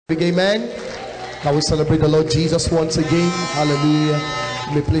Amen. Now we celebrate the Lord Jesus once again. Hallelujah.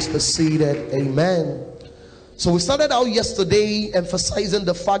 You may please be seated. Amen. So we started out yesterday emphasizing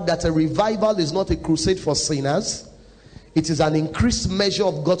the fact that a revival is not a crusade for sinners. It is an increased measure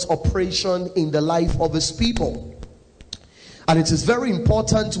of God's operation in the life of his people. And it is very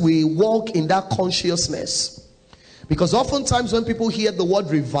important we walk in that consciousness. Because oftentimes when people hear the word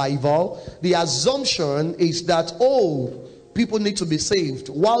revival, the assumption is that, people need to be saved.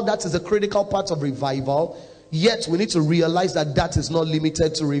 While that is a critical part of revival, yet we need to realize that that is not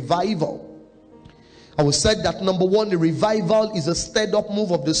limited to revival. I will say that number one, the revival is a stirred up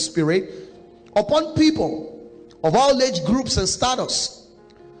move of the Spirit upon people of all age groups and status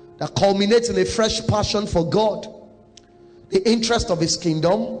that culminates in a fresh passion for God, the interest of his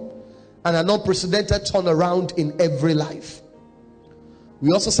kingdom, and an unprecedented turnaround in every life.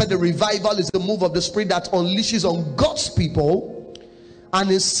 We also said the revival is the move of the Spirit that unleashes on God's people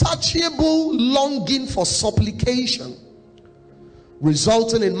an insatiable longing for supplication,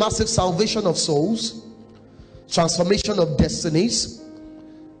 resulting in massive salvation of souls, transformation of destinies,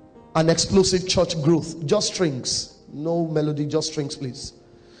 and explosive church growth. Just strings, no melody, just strings, please.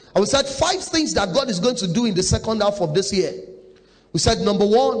 And we said 5 things that God is going to do in the second half of this year. We said number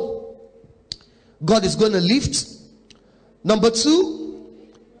 1, God is going to lift. Number 2,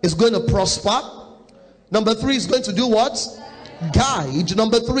 is going to prosper. Number 3 is going to do what? Guide.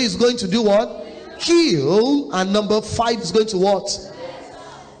 Number 3 is going to do what? Heal. And number 5 is going to what?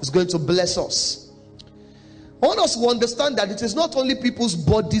 It's going to bless us. I want us to understand that it is not only people's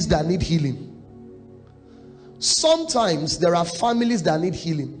bodies that need healing. Sometimes there are families that need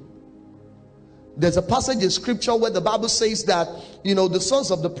healing. There's a passage in scripture where the Bible says that, the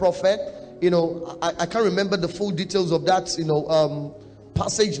sons of the prophet, I can't remember the full details of that,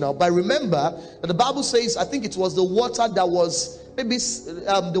 passage now, but remember that the Bible says, I think it was the water that was maybe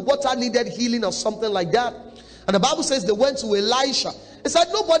the water needed healing or something like that, and the Bible says they went to Elisha. It said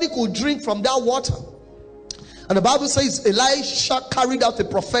nobody could drink from that water, and the Bible says Elisha carried out a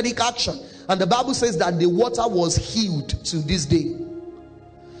prophetic action, and the Bible says that the water was healed to this day.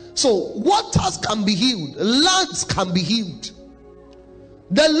 So waters can be healed, lands can be healed.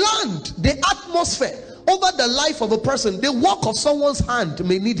 The land, the atmosphere over the life of a person, the work of someone's hand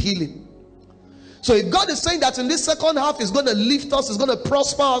may need healing. So if God is saying that in this second half he's going to lift us, he's going to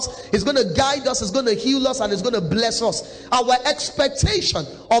prosper us, he's going to guide us, he's going to heal us, and he's going to bless us, our expectation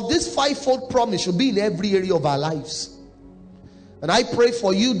of this 5-fold promise should be in every area of our lives. And I pray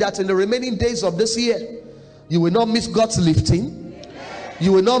for you that in the remaining days of this year, you will not miss God's lifting,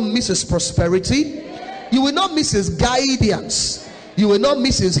 you will not miss his prosperity, you will not miss his guidance, you will not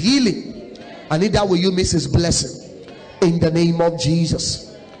miss his healing, and neither will you miss his blessing, in the name of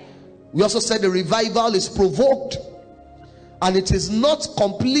Jesus. We also said the revival is provoked, and it is not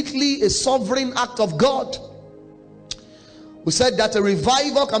completely a sovereign act of God. We said that a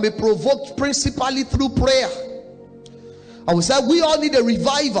revival can be provoked principally through prayer, and we said we all need a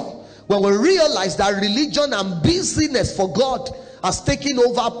revival when we realize that religion and busyness for God has taken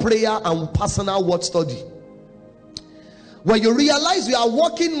over prayer and personal word study. When you realize you are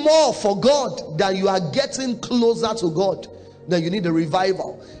working more for God than you are getting closer to God, then you need a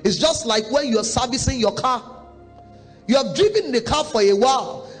revival. It's just like when you're servicing your car. You have driven the car for a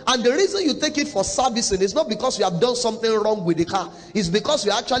while, and the reason you take it for servicing is not because you have done something wrong with the car. It's because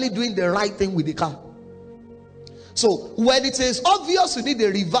you're actually doing the right thing with the car. So when it is obvious you need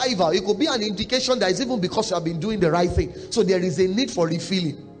a revival, it could be an indication that it's even because you have been doing the right thing. So there is a need for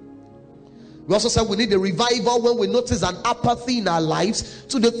refilling. We also said we need a revival when we notice an apathy in our lives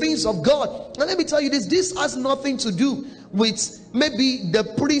to the things of God. And let me tell you this has nothing to do with maybe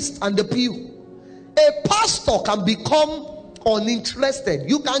the priest and the pew. A pastor can become uninterested.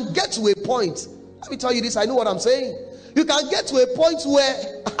 You can get to a point. Let me tell you this, I know what I'm saying. You can get to a point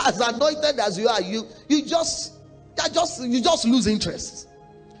where, as anointed as you are, you just lose interest.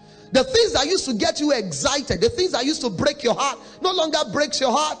 The things that used to get you excited, the things that used to break your heart, no longer breaks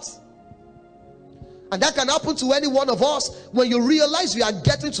your heart. And that can happen to any one of us when you realize you are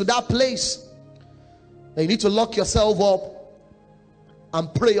getting to that place. And you need to lock yourself up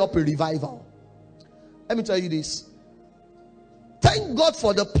and pray up a revival. Let me tell you this. Thank God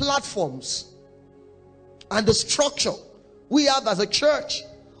for the platforms and the structure we have as a church.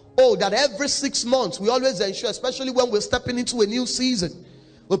 That every 6 months we always ensure, especially when we're stepping into a new season,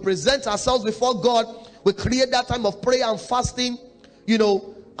 we present ourselves before God. We create that time of prayer and fasting,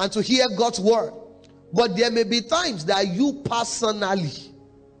 and to hear God's word. But there may be times that you personally,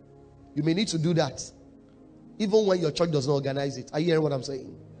 you may need to do that, even when your church does not organize it. Are you hearing what I'm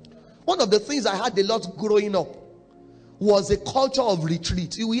saying? One of the things I had a lot growing up was a culture of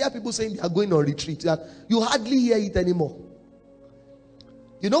retreat. You hear people saying they are going on retreat. You hardly hear it anymore.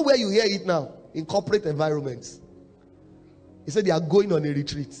 You know where you hear it now? In corporate environments. He said they are going on a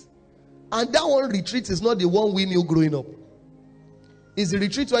retreat. And that one retreat is not the one we knew growing up. It's the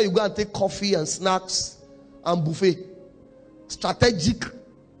retreat where you go and take coffee and snacks and buffet. Strategic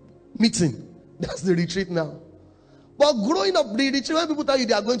meeting. That's the retreat now. But growing up, the retreat, when people tell you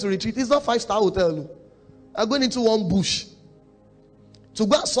they are going to retreat, it's not 5-star hotel. They are going into one bush to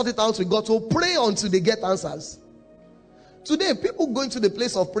go and sort it out with God, to pray until they get answers. Today, people going to the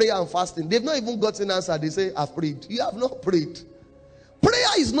place of prayer and fasting, they've not even gotten an answer. They say, I've prayed. You have not prayed.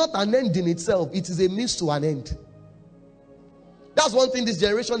 Prayer is not an end in itself. It is a means to an end. That's one thing this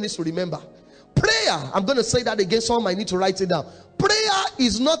generation needs to remember. Prayer, I'm going to say that again. Someone might need to write it down. Prayer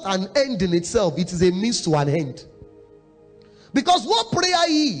is not an end in itself. It is a means to an end. Because what prayer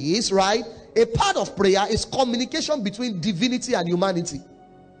is, right? A part of prayer is communication between divinity and humanity.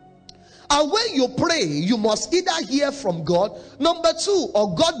 And when you pray, you must either hear from God. Number 2,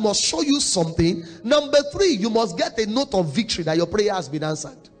 or God must show you something. Number 3, you must get a note of victory that your prayer has been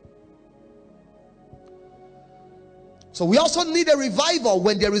answered. So we also need a revival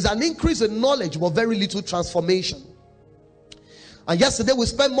when there is an increase in knowledge but very little transformation. And yesterday we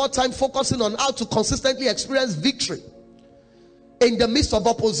spent more time focusing on how to consistently experience victory in the midst of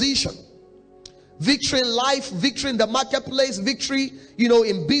opposition. Victory in life, victory in the marketplace, victory,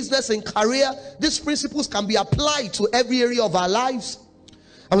 in business and career. These principles can be applied to every area of our lives.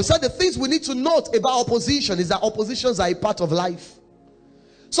 And we said the things we need to note about opposition is that oppositions are a part of life.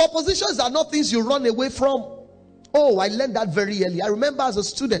 So oppositions are not things you run away from. Oh, I learned that very early. I remember as a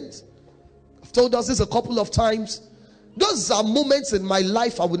student, I've told us this a couple of times. Those are moments in my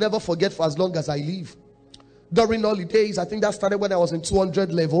life I will never forget for as long as I live. During holidays, I think that started when I was in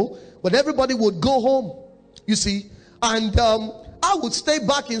 200 level, when everybody would go home, you see, and I would stay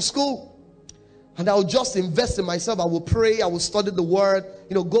back in school, and I would just invest in myself. I would pray, I would study the word,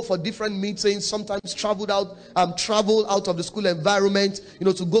 go for different meetings, sometimes travel out of the school environment,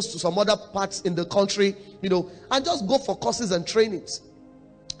 to go to some other parts in the country, and just go for courses and trainings.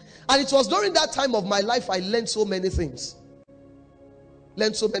 And it was during that time of my life I learned so many things.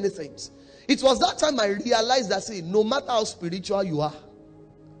 It was that time I realized that, no matter how spiritual you are,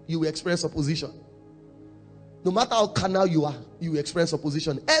 you will experience opposition. No matter how carnal you are, you will experience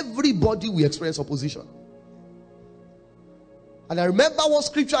opposition. Everybody will experience opposition. And I remember one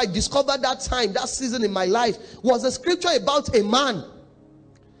scripture I discovered that time, that season in my life, was a scripture about a man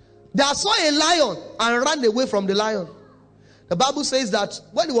that saw a lion and ran away from the lion. The Bible says that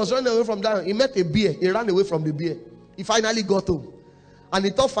when he was running away from the lion, he met a bear. He ran away from the bear. He finally got home. And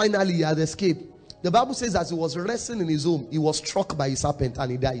he thought finally he had escaped. The Bible says as he was resting in his home, he was struck by a serpent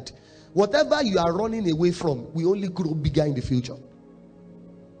and he died. Whatever you are running away from will only grow bigger in the future.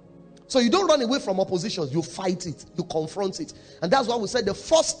 So you don't run away from oppositions. You fight it. You confront it. And that's why we said the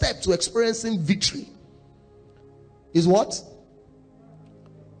first step to experiencing victory is what?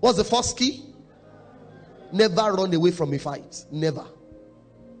 What's the first key? Never run away from a fight. Never.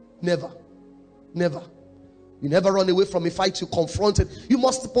 You never run away from a fight, you confront it. You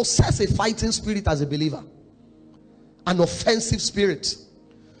must possess a fighting spirit as a believer. An offensive spirit.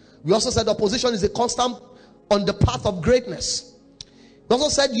 We also said opposition is a constant on the path of greatness. We also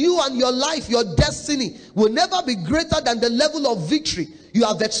said you and your life, your destiny will never be greater than the level of victory you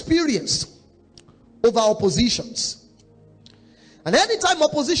have experienced over oppositions. And anytime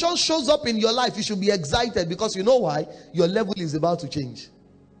opposition shows up in your life, you should be excited, because you know why? Your level is about to change.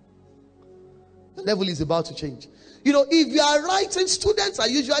 The level is about to change. If you are writing, students are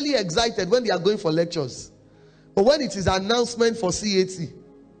usually excited when they are going for lectures. But when it is an announcement for CAT,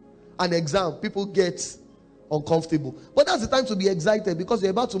 an exam, people get uncomfortable. But that's the time to be excited, because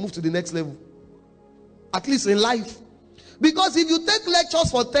you're about to move to the next level. At least in life. Because if you take lectures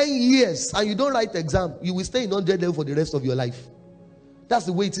for 10 years and you don't write exam, you will stay in 100 level for the rest of your life. That's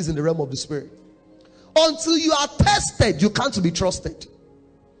the way it is in the realm of the spirit. Until you are tested, you can't be trusted.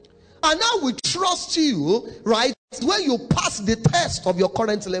 And now we trust you, right, when you pass the test of your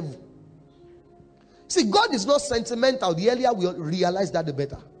current level. See, God is not sentimental. The earlier we realize that, the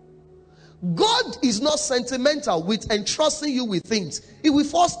better. God is not sentimental with entrusting you with things. He will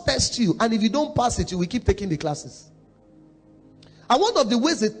first test you, and if you don't pass it, you will keep taking the classes. And one of the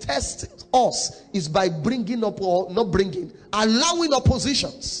ways it tests us is by allowing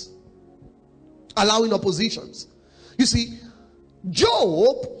oppositions. Allowing oppositions. You see,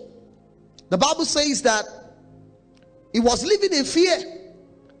 Job, the Bible says that he was living in fear,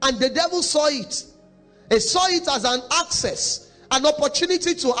 and the devil saw it. He saw it as an access, an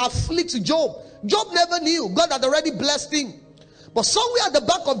opportunity to afflict Job, Job never knew. God had already blessed him. But somewhere at the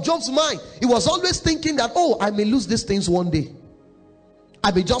back of Job's mind, he was always thinking that, oh, I may lose these things one day.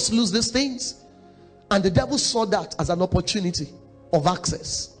 I may just lose these things. And the devil saw that as an opportunity of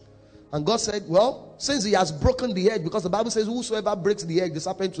access. And God said, well, since he has broken the edge, because the Bible says whosoever breaks the edge, the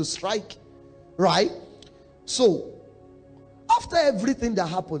serpent will strike. Right? So, after everything that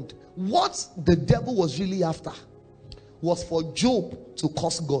happened, what the devil was really after was for Job to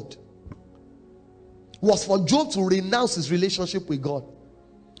curse God. Was for Job to renounce his relationship with God.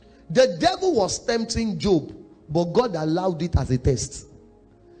 The devil was tempting Job, but God allowed it as a test.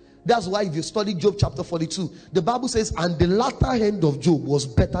 That's why if you study Job chapter 42, the Bible says, and the latter end of Job was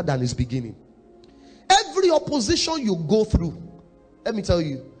better than his beginning. Every opposition you go through, let me tell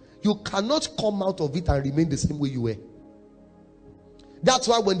you, you cannot come out of it and remain the same way you were. That's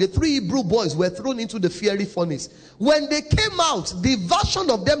why when the 3 Hebrew boys were thrown into the fiery furnace, when they came out, the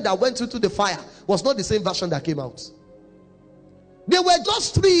version of them that went into the fire was not the same version that came out. They were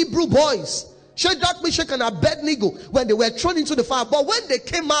just 3 Hebrew boys, Shadrach, Meshach, and Abednego, when they were thrown into the fire. But when they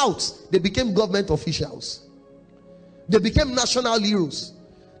came out, they became government officials. They became national heroes.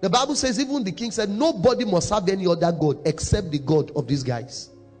 The Bible says even the king said, nobody must have any other God except the God of these guys.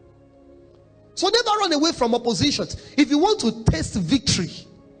 So never run away from oppositions. If you want to taste victory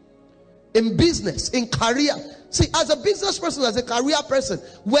in business, in career, see, as a business person, as a career person,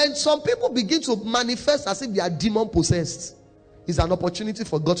 when some people begin to manifest as if they are demon possessed, it's an opportunity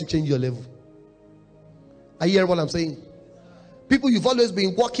for God to change your level. I hear what I'm saying. People you've always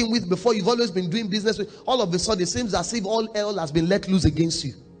been working with before, you've always been doing business with, all of a sudden it seems as if all hell has been let loose against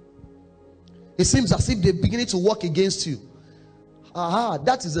you. It seems as if they're beginning to work against you.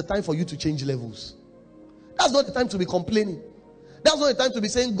 That is the time for you to change levels. That's not the time to be complaining. That's not the time to be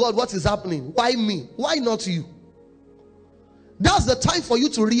saying, God, what is happening? Why me? Why not you? That's the time for you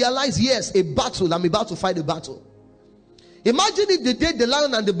to realize, yes, a battle. I'm about to fight a battle. Imagine if the day the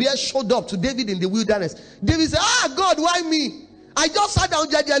lion and the bear showed up to David in the wilderness. David said, God, why me? I just sat down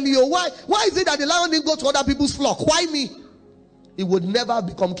jejely. Why is it that the lion didn't go to other people's flock? Why me? He would never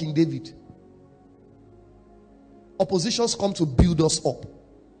become King David. Oppositions come to build us up.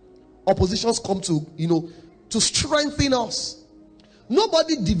 Oppositions come to, to strengthen us.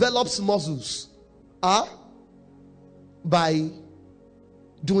 Nobody develops muscles by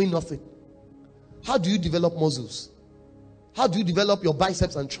doing nothing. How do you develop muscles? How do you develop your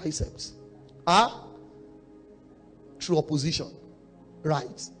biceps and triceps? Through opposition.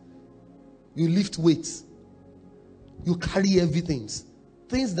 Right? You lift weights. You carry everything.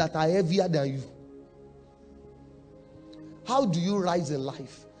 Things that are heavier than you. How do you rise in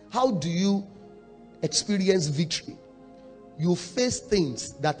life? How do you experience victory? You face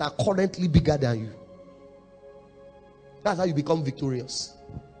things that are currently bigger than you. That's how you become victorious.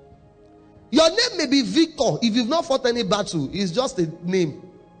 Your name may be Victor if you've not fought any battle. It's just a name,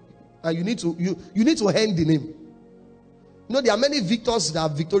 and you need to hand the name. There are many victors that are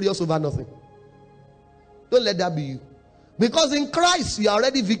victorious over nothing. Don't let that be you, because in Christ you are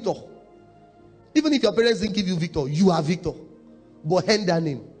already victor. Even if your parents didn't give you victor, you are victor. But hand that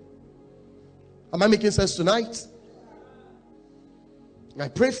name. Am I making sense tonight? I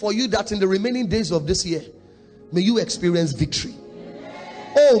pray for you that in the remaining days of this year, may you experience victory.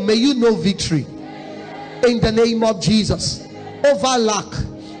 Oh, may you know victory. In the name of Jesus. Over lack,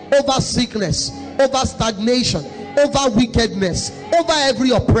 over sickness, over stagnation, over wickedness, over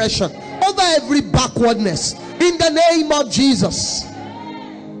every oppression, over every backwardness. In the name of Jesus.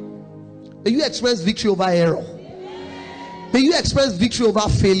 May you experience victory over error. May you experience victory over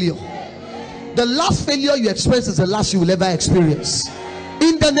failure. The last failure you experience is the last you will ever experience.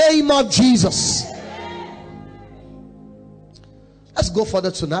 In the name of Jesus. Let's go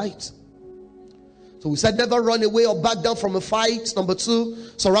further tonight. So we said never run away or back down from a fight. Number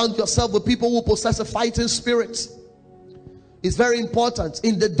 2, surround yourself with people who possess a fighting spirit. It's very important.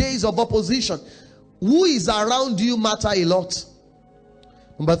 In the days of opposition, who is around you matter a lot.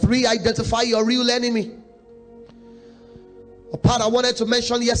 Number 3, identify your real enemy. A part I wanted to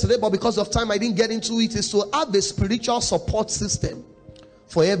mention yesterday, but because of time I didn't get into it, is to have a spiritual support system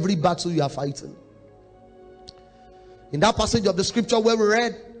for every battle you are fighting. In that passage of the scripture where we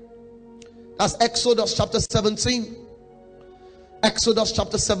read, that's Exodus chapter 17. Exodus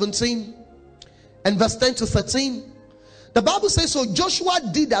chapter 17 and verse 10 to 13. The Bible says, so Joshua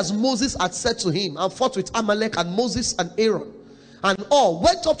did as Moses had said to him and fought with Amalek, and Moses and Aaron and all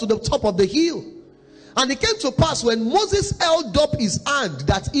went up to the top of the hill. And it came to pass when Moses held up his hand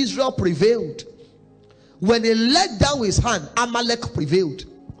that Israel prevailed. When he let down his hand, Amalek prevailed.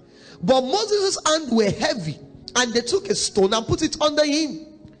 But Moses' hands were heavy, and they took a stone and put it under him.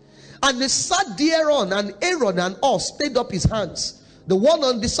 And they sat thereon, and Aaron and Hur stayed up his hands, the one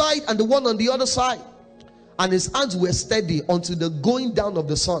on the side and the one on the other side. And his hands were steady until the going down of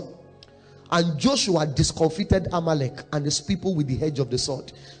the sun. And Joshua discomfited Amalek and his people with the edge of the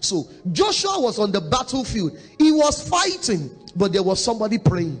sword. So Joshua was on the battlefield. He was fighting, but there was somebody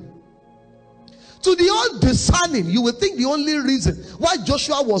praying. To the undiscerning, you would think the only reason why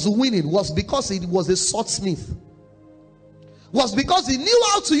Joshua was winning was because he was a swordsmith. Was because he knew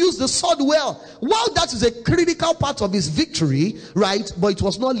how to use the sword well. Well, that is a critical part of his victory, right? But it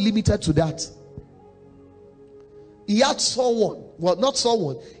was not limited to that. He had someone, well, not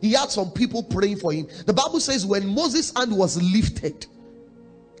someone, he had some people praying for him. The Bible says when Moses' hand was lifted,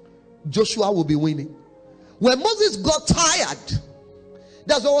 Joshua will be winning. When Moses got tired,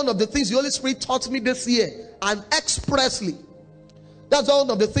 that's one of the things the Holy Spirit taught me this year, and expressly. That's one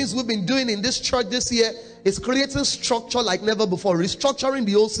of the things we've been doing in this church this year, is creating structure like never before, restructuring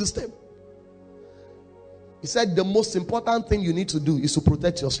the old system. He said the most important thing you need to do is to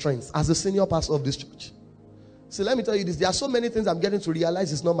protect your strength as the senior pastor of this church. So let me tell you this, there are so many things I'm getting to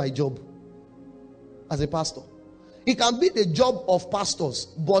realize it's not my job as a pastor. It can be the job of pastors,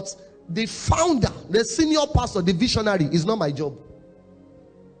 but the founder, the senior pastor, the visionary is not my job.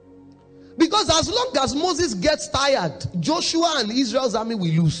 Because as long as Moses gets tired, Joshua and Israel's army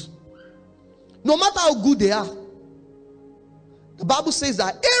will lose. No matter how good they are. The Bible says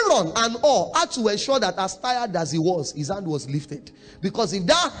that Aaron and Hur had to ensure that as tired as he was, his hand was lifted. Because if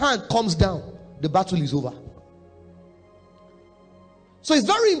that hand comes down, the battle is over. So it's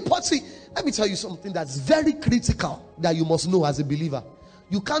very important. Let me tell you something that's very critical that you must know as a believer.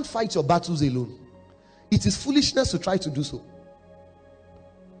 You can't fight your battles alone. It is foolishness to try to do so.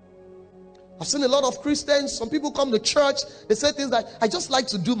 I've seen a lot of Christians, some people come to church, they say things like, I just like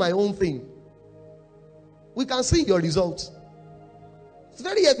to do my own thing. We can see your results. It's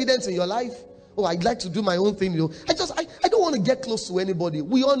very evident in your life. Oh, I'd like to do my own thing. I don't want to get close to anybody.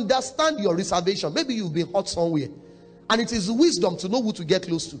 We understand your reservation. Maybe you've been hurt somewhere. And it is wisdom to know who to get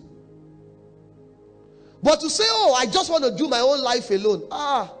close to. But to say, oh, I just want to do my own life alone.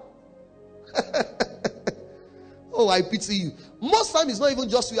 Oh, I pity you. Most times it's not even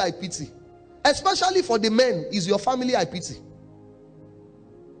just you I pity. Especially for the men, is your family I pity.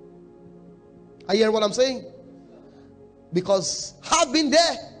 Are you hearing what I'm saying? Because I've been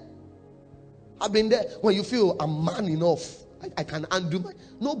there. When you feel I'm man enough, I can undo my.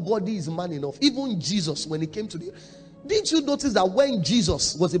 Nobody is man enough. Even Jesus, when he came to the. Didn't you notice that when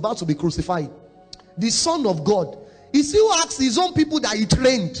Jesus was about to be crucified, the Son of God, he still asked his own people that he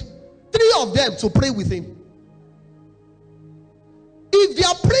trained, 3 of them, to pray with him. If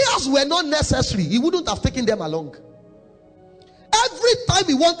their prayers were not necessary, he wouldn't have taken them along. Every time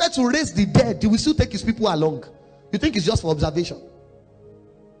he wanted to raise the dead, he will still take his people along. You think it's just for observation?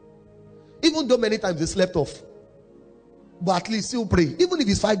 Even though many times they slept off. But at least still pray. Even if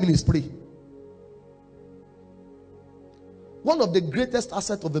it's 5 minutes, pray. One of the greatest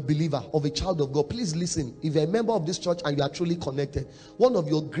assets of a believer, of a child of God, please listen. If you're a member of this church and you are truly connected, one of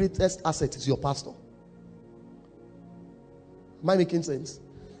your greatest assets is your pastor. Am I making sense?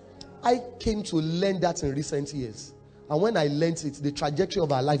 I came to learn that in recent years. And when I learned it, the trajectory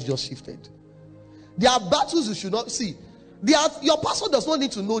of our life just shifted. There are battles you should not see. Your pastor does not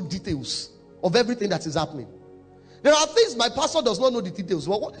need to know details of everything that is happening. There are things my pastor does not know the details.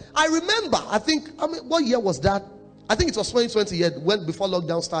 I remember, what year was that? I think it was 2020, before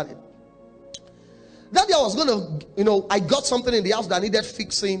lockdown started. That year I was going to, I got something in the house that needed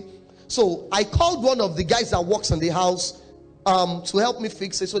fixing. So I called one of the guys that works in the house to help me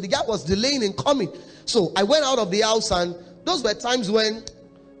fix it. So the guy was delaying in coming. So I went out of the house, and those were times when,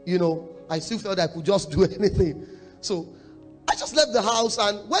 I still felt I could just do anything. So I just left the house,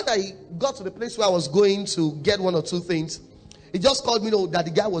 and when I got to the place where I was going to get 1 or 2 things, he just called me that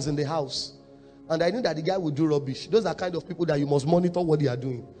the guy was in the house. And I knew that the guy would do rubbish. Those are kind of people that you must monitor what they are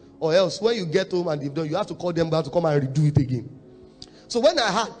doing. Or else, when you get home and they've done, you have to call them back to come and redo it again. So when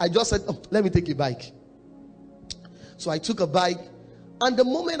I just said, let me take a bike. So I took a bike. And the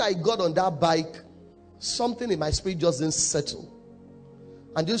moment I got on that bike, something in my spirit just didn't settle.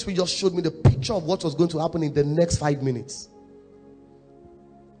 And this spirit just showed me the picture of what was going to happen in the next 5 minutes.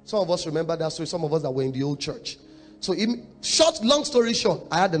 Some of us remember that story. Some of us that were in the old church. So long story short,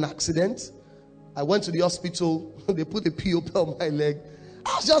 I had an accident. I went to the hospital. They put a POP on my leg.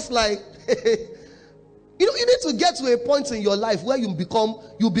 I was just like, you need to get to a point in your life where you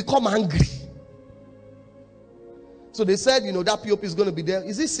become angry. So they said, that POP is going to be there.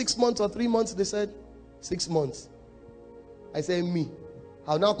 Is it 6 months or 3 months? They said 6 months. I said,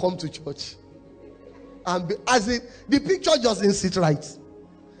 I'll now come to church. And the picture just didn't sit right.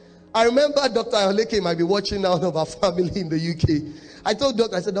 I remember Dr. Oleke might be watching now of our family in the UK. I told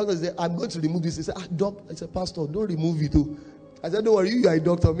Doctor, I said, Doctor, I'm going to remove this. He said, Doc, I said, Pastor, don't remove it. Too. I said, don't worry, you are a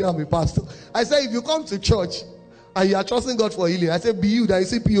doctor, me, I'm a pastor. I said, if you come to church and you are trusting God for healing, I said, be you that you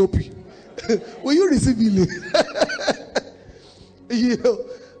say POP. Will you receive healing? You know,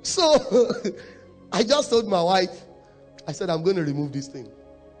 so I just told my wife, I said, I'm going to remove this thing.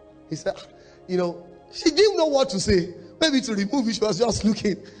 He said, you know, she didn't know what to say. Maybe to remove it, she was just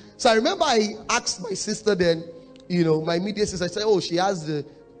looking. So I remember I asked my sister then, you know, my immediate sister, I said, oh, she has the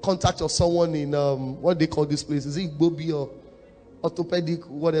contact of someone in, what they call this place? Is it Bobi or orthopedic,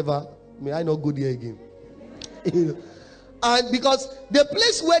 whatever? May I not go there again? You know? And because the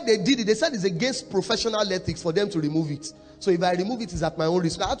place where they did it, they said it's against professional ethics for them to remove it. So if I remove it, it's at my own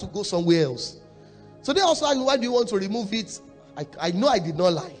risk. I had to go somewhere else. So they also asked me, why do you want to remove it? I know I did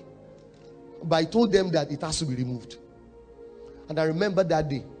not lie. But I told them that it has to be removed. And I remember that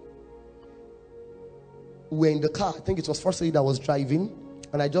day. We were in the car. I think it was First Aid that was driving.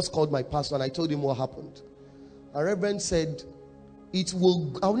 And I just called my pastor and I told him what happened. Our Reverend said,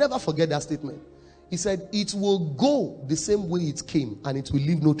 I'll never forget that statement. He said, it will go the same way it came and it will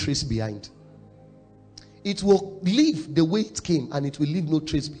leave no trace behind. It will leave the way it came and it will leave no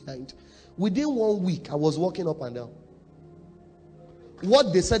trace behind. Within 1 week, I was walking up and down.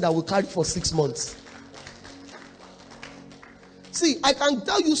 What they said I will carry for 6 months. See, I can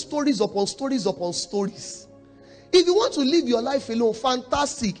tell you stories upon stories upon stories. If you want to live your life alone,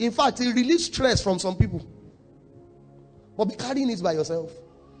 fantastic. In fact, it relieves stress from some people. But be carrying it by yourself.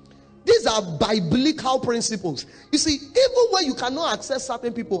 These are biblical principles. You see, even when you cannot access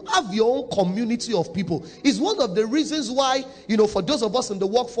certain people, have your own community of people. It's one of the reasons why, you know, for those of us in the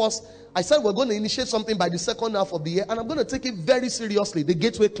workforce, I said we're going to initiate something by the second half of the year, and I'm going to take it very seriously, the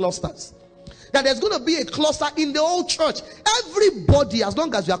gateway clusters. That there's going to be a cluster in the whole church. Everybody, as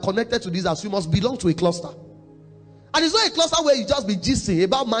long as you are connected to this house, you must belong to a cluster. And it's not a cluster where you just be gisting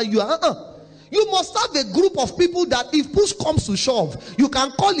about man you are. You must have a group of people that if push comes to shove, you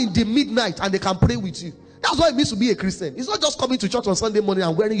can call in the midnight and they can pray with you. That's what it means to be a Christian. It's not just coming to church on Sunday morning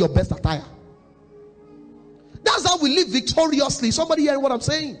and wearing your best attire. That's how we live victoriously. Somebody hearing what I'm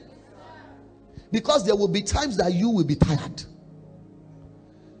saying? Because there will be times that you will be tired.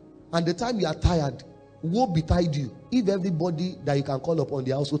 And the time you are tired, woe betide you if everybody that you can call upon,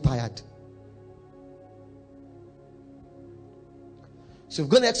 they are also tired. So if you're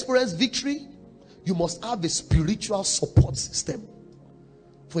going to experience victory, you must have a spiritual support system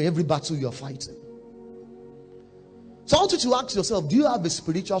for every battle you are fighting. So I want you to ask yourself, do you have a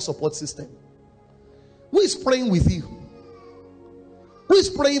spiritual support system? Who is praying with you? Who is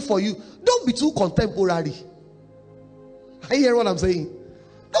praying for you? Don't be too contemporary. Are you hearing what I'm saying?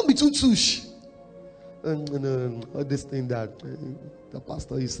 Don't be too touche. This thing that the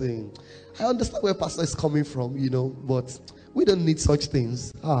pastor is saying. I understand where pastor is coming from, you know, but we don't need such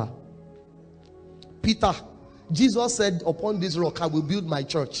things. Peter, Jesus said, upon this rock I will build my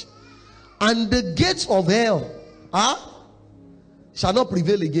church, and the gates of hell shall not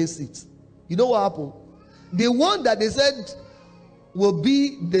prevail against it. You know what happened? The one that they said will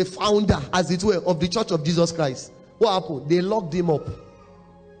be the founder, as it were, of the church of Jesus Christ, what happened? They locked him up.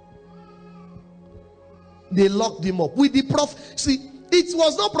 They locked him up with the prophet. See, it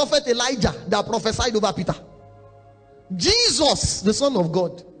was not prophet Elijah that prophesied over Peter. Jesus, the Son of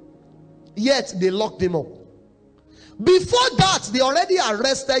God. Yet they locked him up. Before that, they already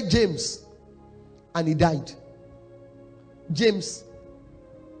arrested James, and he died. James,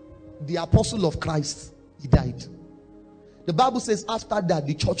 the apostle of Christ, he died. The Bible says after that,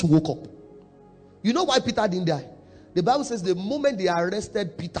 the church woke up. You know why Peter didn't die? The Bible says the moment they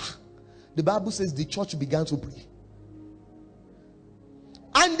arrested Peter, the Bible says the church began to pray.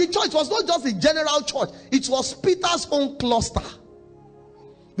 And the church was not just a general church, it was Peter's own cluster.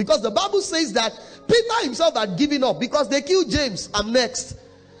 Because the Bible says that Peter himself had given up because they killed James. I'm next.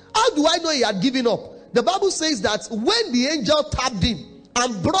 How do I know he had given up? The Bible says that when the angel tapped him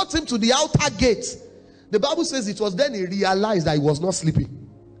and brought him to the outer gate, the Bible says it was then he realized that he was not sleeping.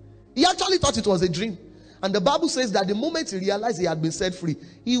 He actually thought it was a dream. And the Bible says that the moment he realized he had been set free,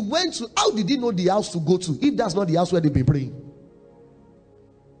 he went to, how did he know the house to go to if that's not the house where they've been praying?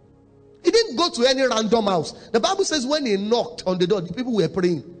 He didn't go to any random house. The Bible says when he knocked on the door, the people were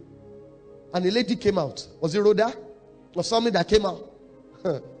praying. And a lady came out. Was it Rhoda? Or somebody that came out?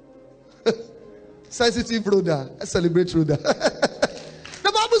 Sensitive Rhoda. Let's celebrate Rhoda.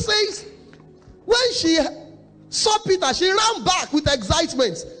 The Bible says when she saw Peter, she ran back with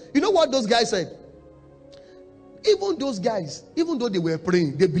excitement. You know what those guys said? Even those guys, even though they were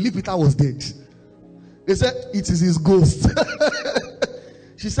praying, they believed Peter was dead. They said, it is his ghost.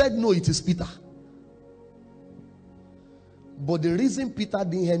 She said, no, it is Peter. But the reason Peter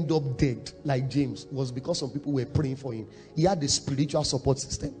didn't end up dead like James was because some people were praying for him. He had a spiritual support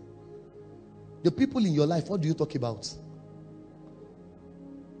system. The people in your life, what do you talk about?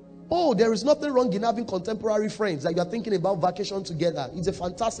 Oh, there is nothing wrong in having contemporary friends that you are thinking about vacation together. It's a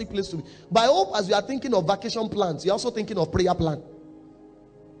fantastic place to be. But I hope as you are thinking of vacation plans, you're also thinking of prayer plan.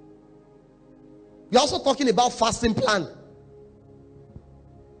 You're also talking about fasting plan.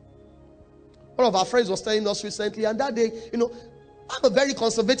 One of our friends was telling us recently, and that day, I'm a very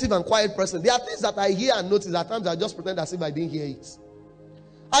conservative and quiet person. There are things that I hear and notice. At times I just pretend as if I didn't hear it.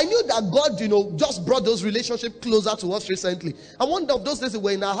 I knew that God, just brought those relationships closer to us recently. And one of those days we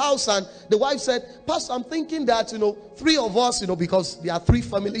were in our house and the wife said, Pastor, I'm thinking that, three of us, because there are three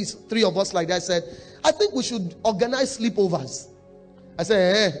families, three of us like that, said, I think we should organize sleepovers. I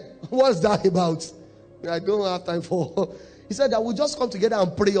said, what's that about? I don't have time for. He said that we'll just come together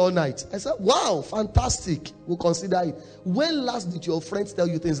and pray all night. I said, wow, fantastic. We'll consider it. When last did your friends tell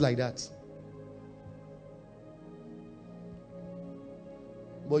you things like that?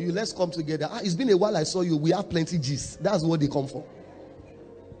 But let's come together. It's been a while I saw you. We have plenty gist. That's what they come for.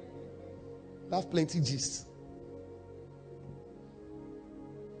 We have plenty gist.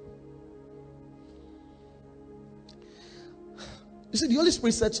 You see, the Holy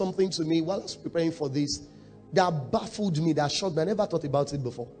Spirit said something to me while I was preparing for this that baffled me, that shocked me. I never thought about it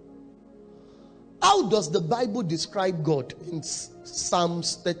before. How does the Bible describe God in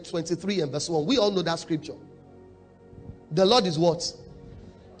Psalms 23 and verse 1? We all know that scripture. The Lord is what?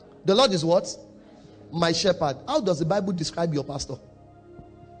 The Lord is what? My shepherd. How does the Bible describe your pastor?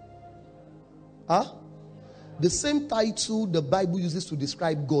 The same title the Bible uses to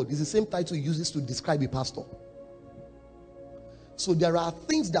describe God is the same title it uses to describe a pastor. So there are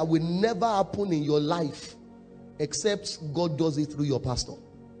things that will never happen in your life except God does it through your pastor.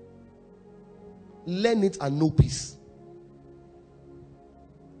 Learn it and know peace.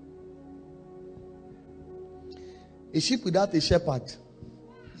 A sheep without a shepherd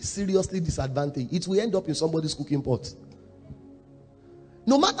is seriously disadvantaged. It will end up in somebody's cooking pot.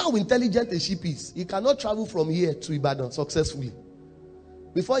 No matter how intelligent a sheep is, he cannot travel from here to Ibadan successfully.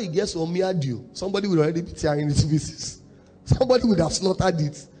 Before he gets to Omiadio, somebody will already be tearing it to pieces. Somebody would have slaughtered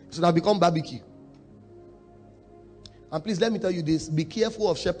it. It should have become barbecue. And please let me tell you this. Be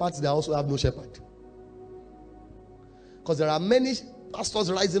careful of shepherds that also have no shepherd. Because there are many pastors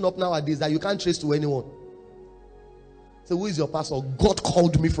rising up nowadays that you can't trace to anyone. So who is your pastor? God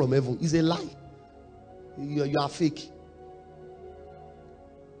called me from heaven. It's a lie. You are fake.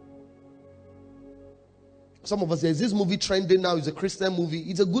 Some of us, there's this movie trending now. It's a Christian movie.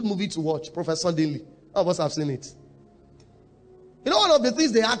 It's a good movie to watch. Professor Daly. All of us have seen it. One of the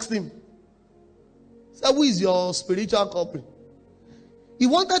things they asked him, said, who is your spiritual company? He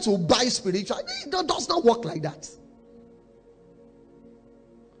wanted to buy spiritual. It does not work like that.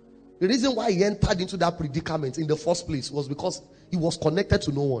 The reason why he entered into that predicament in the first place was because he was connected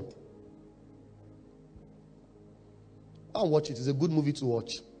to no one. I'll watch it. It's a good movie to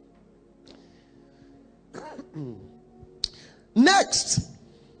watch. Next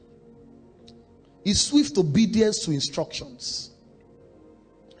is swift obedience to instructions.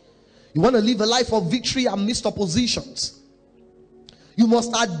 You want to live a life of victory amidst oppositions. You must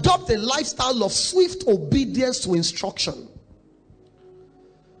adopt a lifestyle of swift obedience to instruction.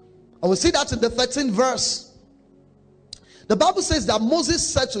 And we see that in the 13th verse. The Bible says that Moses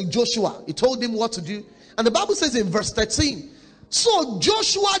said to Joshua, he told him what to do. And the Bible says in verse 13, so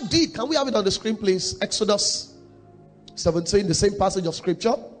Joshua did. Can we have it on the screen, please? Exodus 17, the same passage of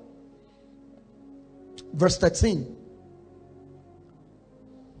scripture. Verse 13.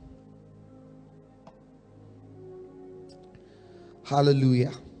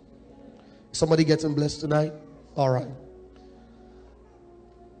 Hallelujah. Somebody getting blessed tonight? All right.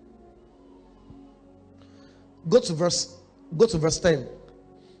 Go to verse 10.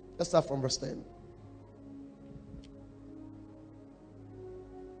 Let's start from verse 10.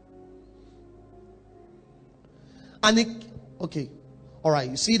 Okay. All right.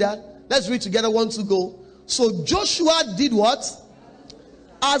 You see that? Let's read together. 1, 2, go. So Joshua did what?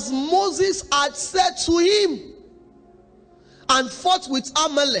 As Moses had said to him, and fought with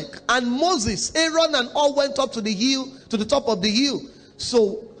Amalek. And Moses, Aaron, and all went up to the hill, to the top of the hill.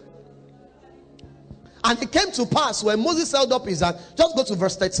 And it came to pass when Moses held up his hand. Just go to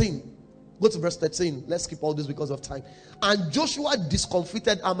verse 13. Go to verse 13. Let's skip all this because of time. And Joshua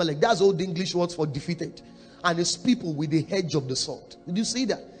discomfited Amalek. That's old English words for defeated. And his people with the edge of the sword. Did you see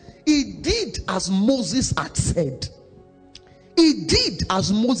that? He did as Moses had said. He did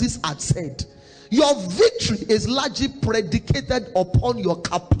as Moses had said. Your victory is largely predicated upon your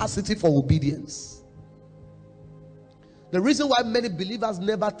capacity for obedience. The reason why many believers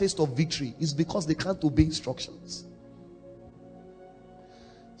never taste of victory is because they can't obey instructions.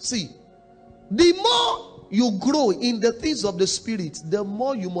 See, the more you grow in the things of the Spirit, the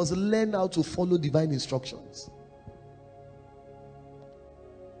more you must learn how to follow divine instructions.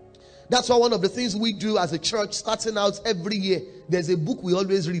 That's why one of the things we do as a church, starting out every year, there's a book we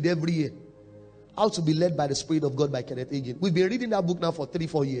always read every year. How to be Led by the Spirit of God by Kenneth Hagin. We've been reading that book now for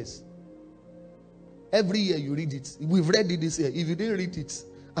 3-4 years. Every year you read it. We've read it this year. If you didn't read it,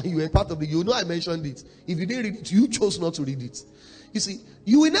 and you were part of it, you know I mentioned it. If you didn't read it, you chose not to read it. You see,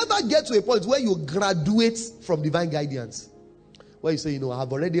 you will never get to a point where you graduate from divine guidance. Where you say,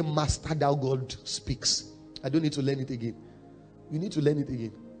 I've already mastered how God speaks. I don't need to learn it again. You need to learn it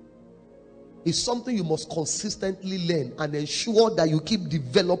again. It's something you must consistently learn and ensure that you keep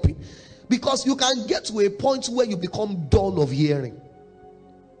developing. Because you can get to a point where you become dull of hearing.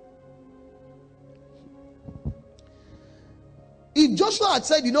 If Joshua had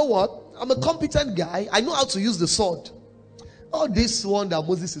said, I'm a competent guy, I know how to use the sword. All this one that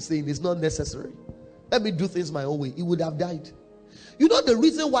Moses is saying is not necessary. Let me do things my own way. He would have died. You know the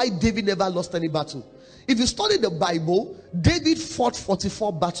reason why David never lost any battle? If you study the Bible, David fought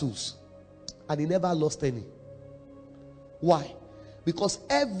 44 battles. And he never lost any. Why? Because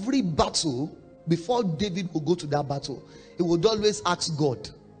every battle, before David would go to that battle, he would always ask God,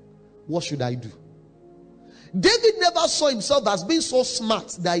 what should I do? David never saw himself as being so smart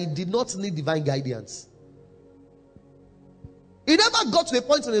that he did not need divine guidance. He never got to a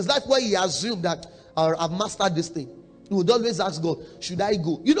point in his life where he assumed that I've mastered this thing. He would always ask God, should I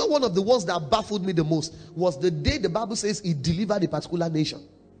go? One of the ones that baffled me the most was the day the Bible says he delivered a particular nation.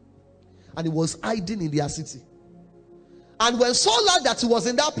 And he was hiding in their city. And when Saul heard that he was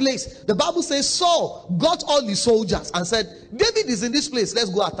in that place, the Bible says Saul got all the soldiers and said, David is in this place, let's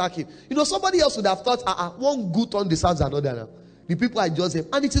go attack him. Somebody else would have thought, one good turn deserves another now. The people are just him.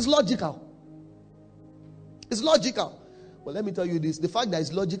 And it is logical. It's logical. But let me tell you this, the fact that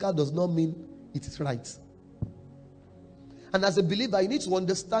it's logical does not mean it is right. And as a believer, you need to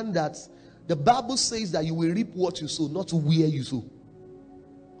understand that the Bible says that you will reap what you sow, not where you sow.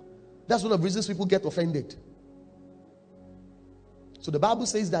 That's one of the reasons people get offended. So the Bible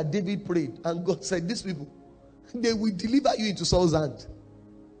says that David prayed and God said, these people, they will deliver you into Saul's hand.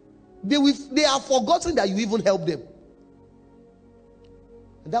 They have forgotten that you even helped them.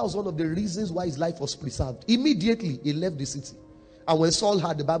 And that was one of the reasons why his life was preserved. Immediately he left the city. And when Saul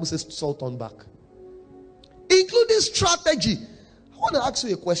had, the Bible says Saul turned back. Including strategy. I want to ask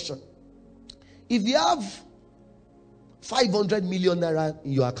you a question. If you have 500 million naira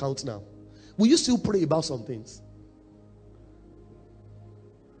in your account now, will you still pray about some things?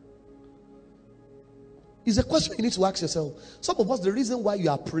 It's a question you need to ask yourself. Some of us, the reason why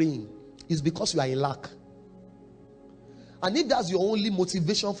you are praying is because you are in lack. And if that's your only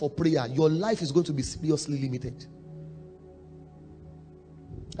motivation for prayer, your life is going to be seriously limited.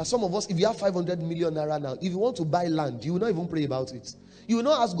 And some of us, if you have 500 million naira now, if you want to buy land, you will not even pray about it. You will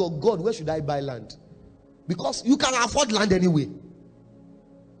not ask God, where should I buy land? Because you can afford land anyway.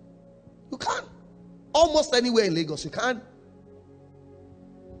 You can. Almost anywhere in Lagos, you can.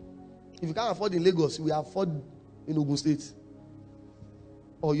 If you can't afford in Lagos, you will afford in Ogun State.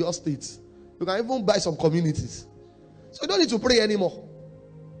 Or your state. You can even buy some communities. So you don't need to pray anymore.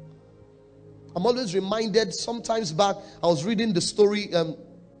 I'm always reminded, sometimes back, I was reading the story,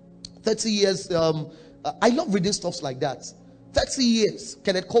 30 years. I love reading stuff like that. 30 years,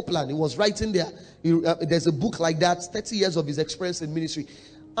 Kenneth Copeland, he was writing there. There's a book like that, 30 years of his experience in ministry.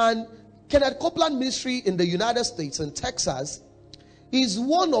 And Kenneth Copeland Ministry in the United States and Texas is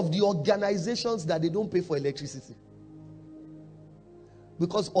one of the organizations that they don't pay for electricity.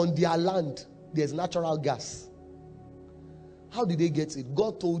 Because on their land, there's natural gas. How did they get it?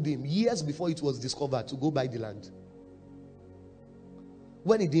 God told him years before it was discovered to go buy the land.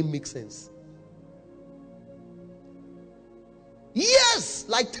 When it didn't make sense. Years,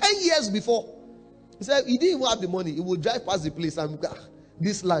 like 10 years before. He said he didn't even have the money. He would drive past the place and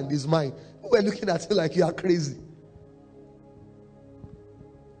this land is mine. We were looking at it like you are crazy.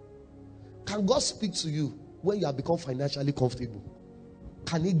 Can God speak to you when you have become financially comfortable?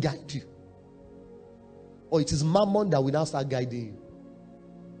 Can He guide you? Or it is mammon that will now start guiding you?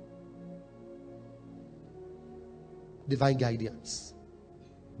 Divine guidance.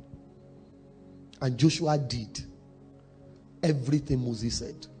 And Joshua did everything Moses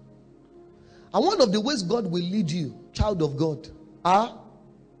said. And one of the ways God will lead you, child of God,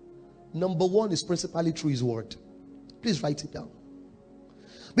 number one is principally through His word. Please write it down.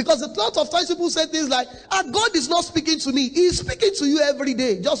 Because a lot of times people say things like, God is not speaking to me. He is speaking to you every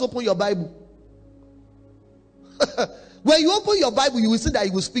day. Just open your Bible. When you open your Bible, you will see that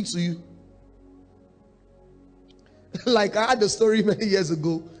He will speak to you. Like I had a story many years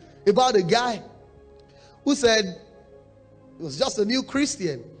ago about a guy who said, he was just a new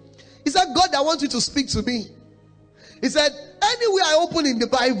Christian. He said, God, I want you to speak to me. He said, anywhere I open in the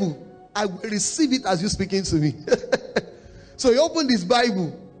Bible, I will receive it as you speaking to me. So he opened his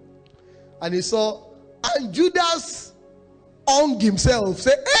Bible and he saw, and Judas hung himself.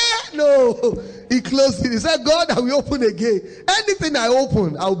 Say, no. He closed it. He said, God, I will open again. Anything I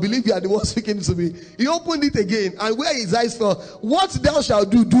open, I will believe you are the one speaking to me. He opened it again, and where his eyes fell, what thou shalt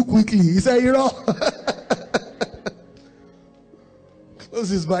do, do quickly. He said, you know. Close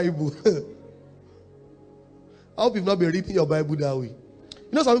his Bible. I hope you've not been reading your Bible that way. You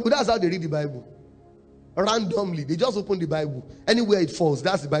know, some people, that's how they read the Bible. Randomly. They just open the Bible. Anywhere it falls,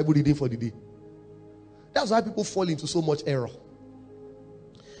 that's the Bible reading for the day. That's why people fall into so much error.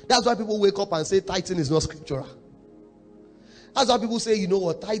 That's why people wake up and say tithing is not scriptural. That's why people say, you know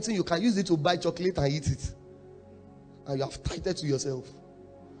what, tithing, you can use it to buy chocolate and eat it. And you have tithed to yourself.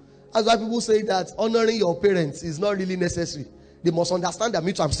 That's why people say that honoring your parents is not really necessary. They must understand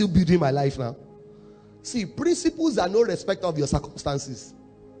that I'm still building my life now. See, principles are no respect of your circumstances.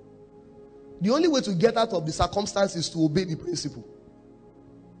 The only way to get out of the circumstances is to obey the principle.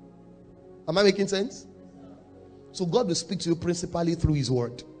 Am I making sense? So God will speak to you principally through His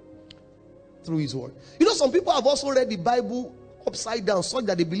word. Through His word. You know, some people have also read the Bible upside down, such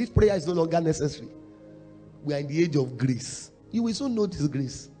that they believe prayer is no longer necessary. We are in the age of grace. You will soon know this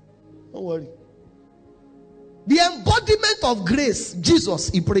grace. Don't worry. The embodiment of grace, Jesus,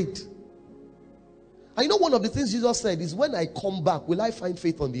 He prayed. And you know, one of the things Jesus said is, when I come back, will I find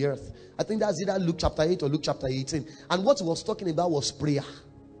faith on the earth? I think that's either Luke chapter 8 or Luke chapter 18. And what He was talking about was prayer.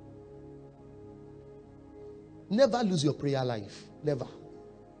 Never lose your prayer life. Never.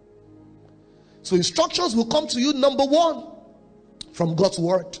 So instructions will come to you, number one, from God's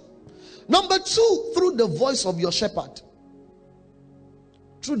word. Number two, through the voice of your shepherd.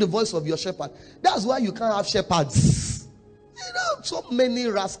 Through the voice of your shepherd. That's why you can't have shepherds. You know, so many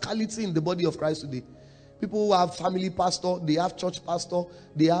rascality in the body of Christ today. People who have family pastor, they have church pastor,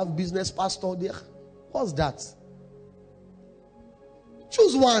 they have business pastor. What's that?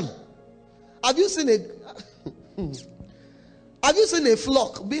 Choose one. Have you seen a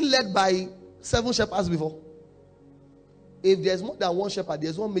flock being led by 7 shepherds before? If there's more than one shepherd,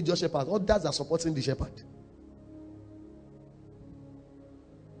 there's one major shepherd. Others are supporting the shepherd.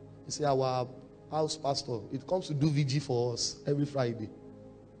 You see, our house pastor, it comes to do VG for us every Friday.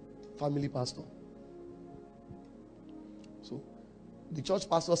 Family pastor. So, the church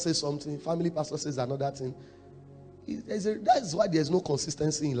pastor says something, family pastor says another thing. That's why there's no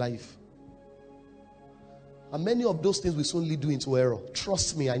consistency in life. And many of those things will soon lead you into error.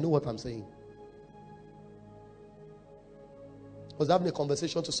 Trust me, I know what I'm saying. I was having a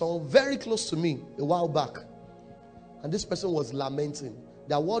conversation to someone very close to me a while back. And this person was lamenting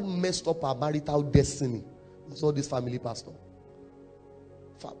that what messed up our marital destiny was all this family pastor.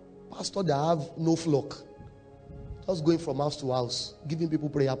 Pastor that have no flock. Just going from house to house, giving people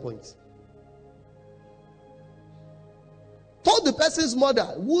prayer points. Told the person's mother,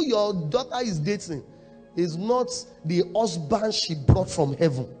 who your daughter is dating is not the husband she brought from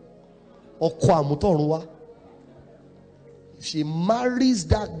heaven. If she marries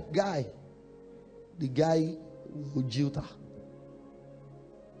that guy, the guy will jilt her.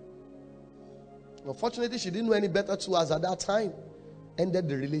 Unfortunately, she didn't know any better to us at that time. Ended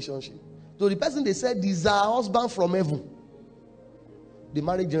the relationship. So the person they said is her husband from heaven. The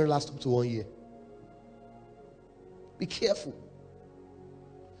marriage didn't last up to 1 year. Be careful.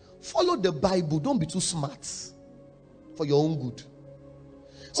 Follow the Bible. Don't be too smart for your own good.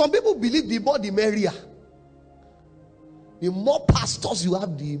 Some people believe the more the merrier. The more pastors you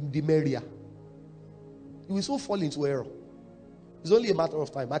have, the merrier. You will so fall into error. It's only a matter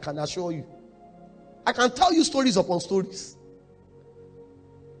of time. I can assure you. I can tell you stories upon stories.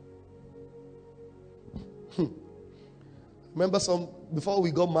 Remember before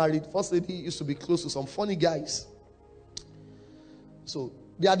we got married, first lady used to be close to some funny guys. So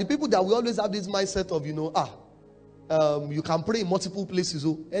they are the people that we always have this mindset of, you can pray in multiple places.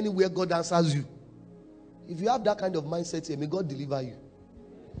 So anywhere God answers you. If you have that kind of mindset here, may God deliver you.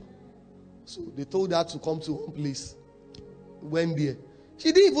 So they told her to come to one place. Went there.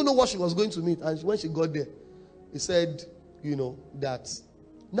 She didn't even know what she was going to meet. And when she got there, he said, that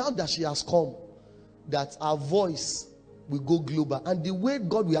now that she has come, that our voice will go global. And the way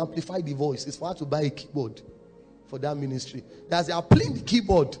God will amplify the voice is for her to buy a keyboard for that ministry. As they are playing the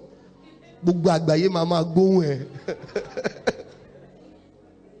keyboard, the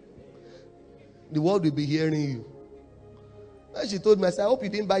world will be hearing you. And she told me, I said, I hope you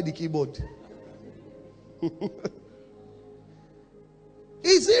didn't buy the keyboard.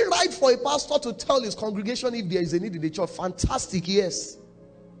 Is it right for a pastor to tell his congregation if there is a need in the church? Fantastic, yes.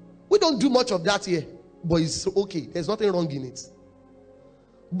 We don't do much of that here, but it's okay. There's nothing wrong in it.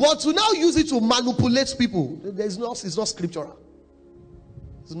 But to now use it to manipulate people, it's not scriptural.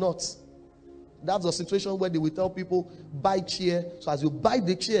 It's not. That's the situation where they will tell people, buy chair. So as you buy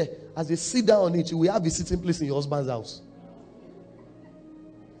the chair, as they sit down on it, you will have a sitting place in your husband's house.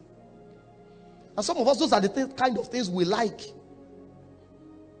 And some of us, those are the kind of things we like.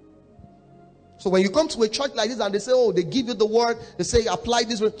 So when you come to a church like this and they say, oh, they give you the word, they say, apply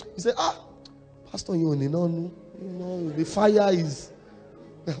this word. You say, Pastor, you know, the fire is...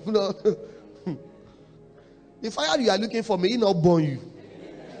 the fire you are looking for may not burn you.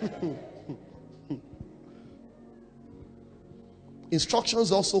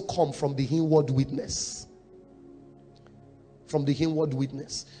 Instructions also come from the inward witness. From the inward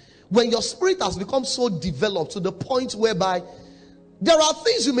witness. When your spirit has become so developed to the point whereby there are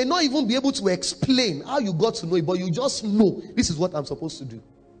things you may not even be able to explain how you got to know it, but you just know this is what I'm supposed to do.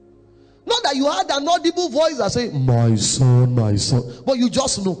 Not that you had an audible voice that say, my son, but you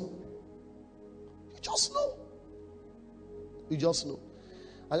just know. You just know. You just know.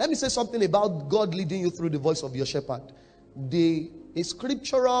 And let me say something about God leading you through the voice of your shepherd. A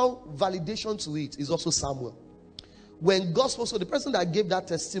scriptural validation to it is also Samuel. When God spoke, so the person that gave that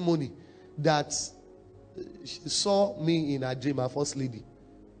testimony that she saw me in a dream, our first lady,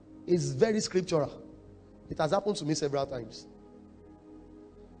 is very scriptural. It has happened to me several times.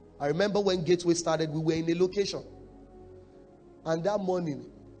 I remember when Gateway started, we were in a location. And that morning,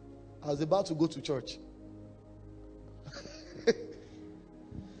 I was about to go to church.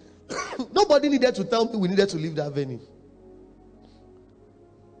 Nobody needed to tell me we needed to leave that venue.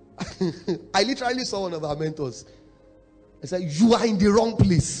 I literally saw one of our mentors. I said, you are in the wrong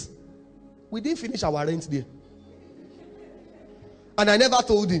place. We didn't finish our rent there. And I never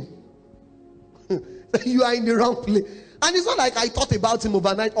told him. You are in the wrong place. And it's not like I thought about him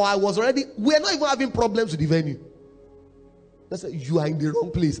overnight or I was already. We're not even having problems with the venue. I said, you are in the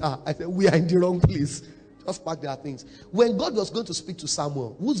wrong place. I said, we are in the wrong place. Just pack their things. When God was going to speak to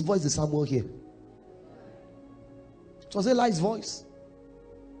Samuel, whose voice did Samuel hear? It was Eli's voice.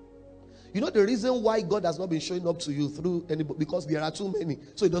 You know the reason why God has not been showing up to you through anybody? Because there are too many.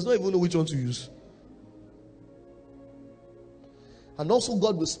 So he does not even know which one to use. And also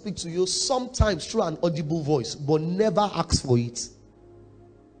God will speak to you sometimes through an audible voice, but never ask for it.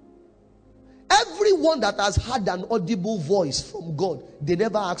 Everyone that has had an audible voice from God, they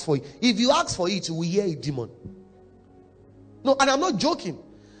never ask for it. If you ask for it, you will hear a demon. No, and I'm not joking.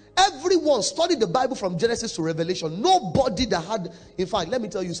 Everyone studied the Bible from Genesis to Revelation. Nobody that had, in fact, let me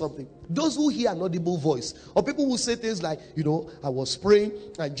tell you something. Those who hear an audible voice, or people who say things like, I was praying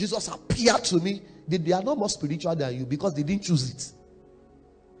and Jesus appeared to me, they are not more spiritual than you because they didn't choose it.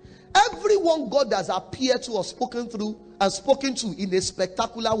 Everyone God has appeared to or spoken through and spoken to in a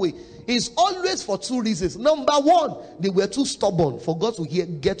spectacular way is always for two reasons. Number one, they were too stubborn for God to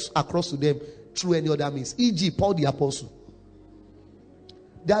get across to them through any other means. E.g., Paul the Apostle.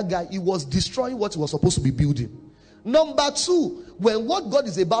 That guy, he was destroying what he was supposed to be building. Number two, when what God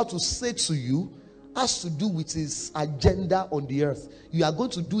is about to say to you has to do with his agenda on the earth, you are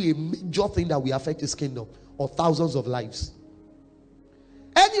going to do a major thing that will affect his kingdom or thousands of lives.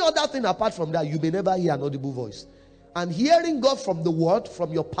 Any other thing apart from that, you may never hear an audible voice. And hearing God from the word,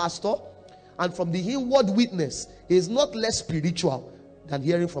 from your pastor, and from the inward witness is not less spiritual than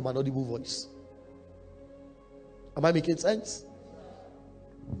hearing from an audible voice. Am I making sense?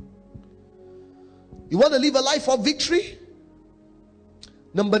 You want to live a life of victory?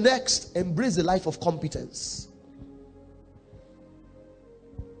 Number next, embrace a life of competence.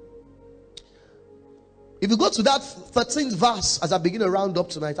 If you go to that 13th verse as I begin to round up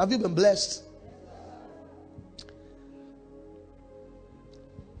tonight, have you been blessed?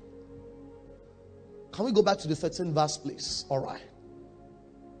 Can we go back to the 13th verse, please? All right.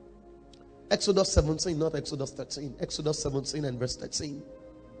 Exodus 17, not Exodus 13. Exodus 17 and verse 13.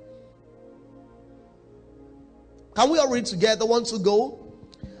 Can we all read together? 1, 2, go.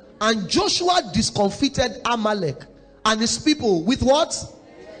 And Joshua discomfited Amalek and his people with what?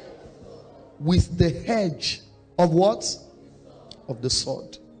 With the hedge of what? Of the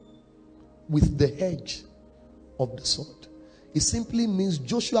sword. With the hedge of the sword. It simply means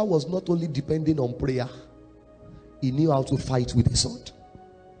Joshua was not only depending on prayer, he knew how to fight with the sword.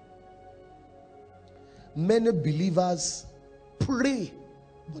 Many believers pray,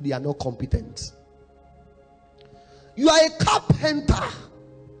 but they are not competent. You are a carpenter.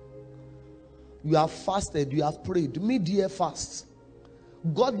 You have fasted, you have prayed, mid-year fast.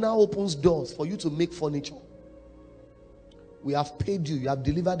 God now opens doors for you to make furniture. We have paid you, you have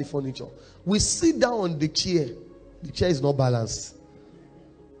delivered the furniture. We sit down on the chair is not balanced.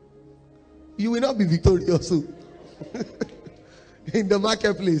 You will not be victorious in the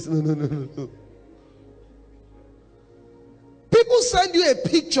marketplace. No. People send you a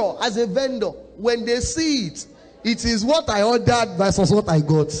picture as a vendor. When they see it, it is what I ordered versus what I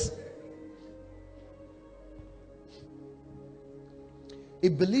got. A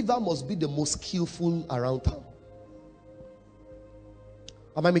believer must be the most skillful around town.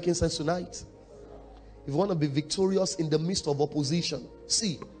 Am I making sense tonight? If you want to be victorious in the midst of opposition,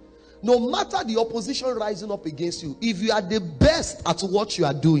 see, no matter the opposition rising up against you, if you are the best at what you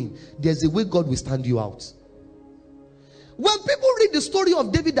are doing, there's a way God will stand you out. When people read the story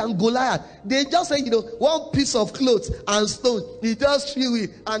of David and Goliath, they just say, one piece of cloth and stone, he just threw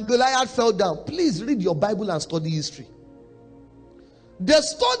it and Goliath fell down. Please read your Bible and study history. The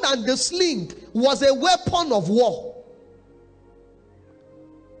stone and the sling was a weapon of war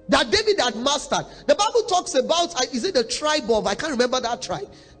that David had mastered. The Bible talks about, is it the tribe of, I can't remember that tribe.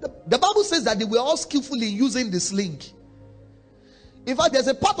 The Bible says that they were all skillfully using the sling. In fact, there's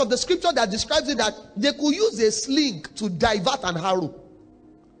a part of the scripture that describes it that they could use a sling to divert an arrow.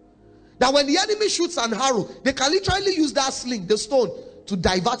 That when the enemy shoots an arrow, they can literally use that sling, the stone, to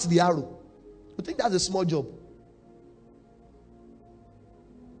divert the arrow. You think that's a small job?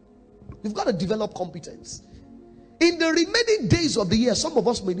 You've got to develop competence. In the remaining days of the year, some of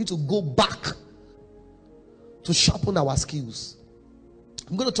us may need to go back to sharpen our skills.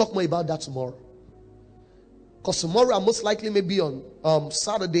 I'm going to talk more about that tomorrow. Because tomorrow, I'm most likely maybe on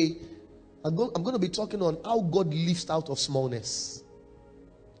Saturday, I'm going to be talking on how God lifts out of smallness.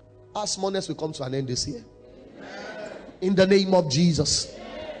 Our smallness will come to an end this year. In the name of Jesus.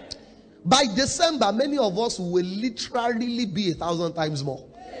 By December, many of us will literally be 1,000 times more.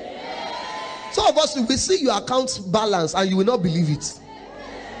 Some of us will see your account balance and you will not believe it.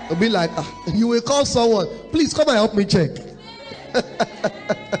 You'll be like, you will call someone, please come and help me check.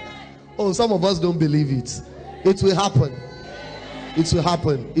 Oh, some of us don't believe it. It will happen. It will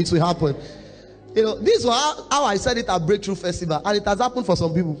happen. It will happen. This was how I said it at Breakthrough Festival, and it has happened for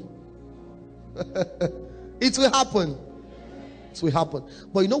some people. It will happen. It will happen.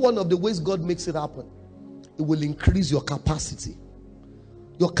 But one of the ways God makes it happen, it will increase your capacity.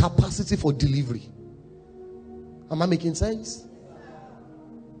 Your capacity for delivery. Am I making sense?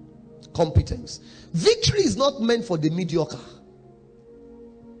 Competence. Victory is not meant for the mediocre.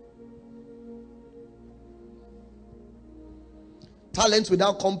 Talent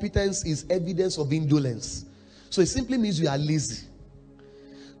without competence is evidence of indolence. So it simply means you are lazy.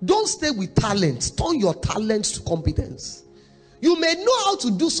 Don't stay with talent. Turn your talents to competence. You may know how to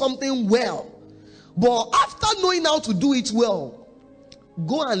do something well, but after knowing how to do it well,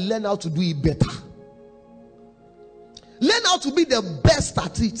 go and learn how to do it better. Learn how to be the best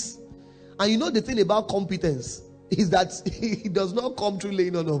at it. And the thing about competence is that it does not come through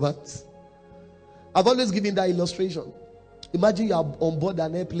laying on of hands. I've always given that illustration. Imagine you are on board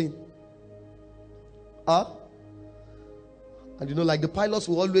an airplane. And like the pilots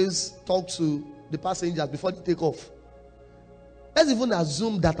will always talk to the passengers before they take off. Let's even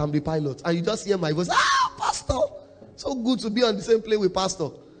assume that I'm the pilot and you just hear my voice. Pastor! So good to be on the same plane with Pastor.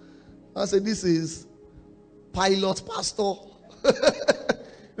 I said, this is Pilot Pastor.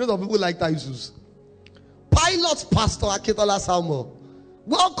 Some people like titles. Pilot Pastor Akitola Salmo.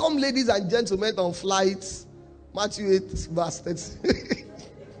 Welcome, ladies and gentlemen, on flight Matthew 8, verse 30.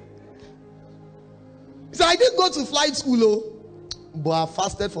 So I didn't go to flight school, but I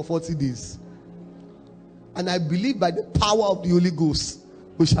fasted for 40 days. And I believe by the power of the Holy Ghost,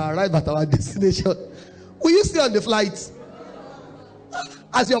 we shall arrive at our destination. Will you stay on the flight?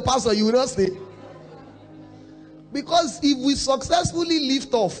 As your pastor, you will not stay. Because if we successfully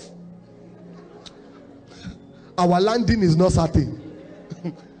lift off, our landing is not certain.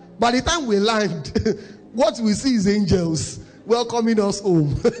 By the time we land, what we see is angels welcoming us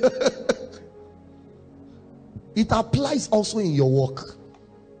home. It applies also in your work.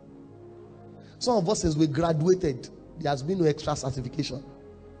 Some of us, as we graduated, there has been no extra certification.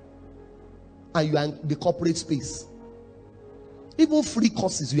 And you are in the corporate space. Even free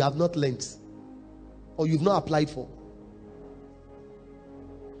courses you have not learned or you've not applied for.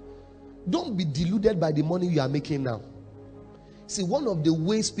 Don't be deluded by the money you are making now. See, one of the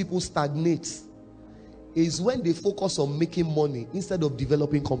ways people stagnate is when they focus on making money instead of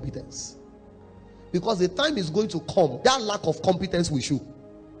developing competence. Because the time is going to come, that lack of competence will show.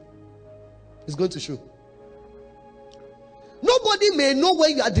 It's going to show. Nobody may know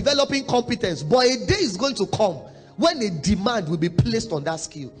when you are developing competence, but a day is going to come when a demand will be placed on that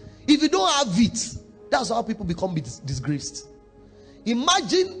skill. If you don't have it, that's how people become disgraced.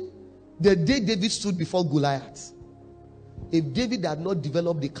 Imagine the day David stood before Goliath. If David had not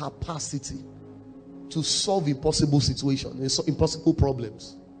developed the capacity to solve impossible situations, impossible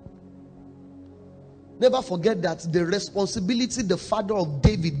problems. Never forget that the responsibility the father of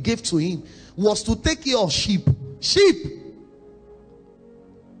David gave to him was to take care of sheep. Sheep.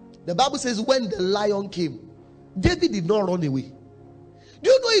 The Bible says when the lion came, David did not run away. Do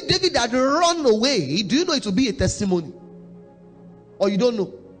you know if David had run away, do you know it would be a testimony? Or you don't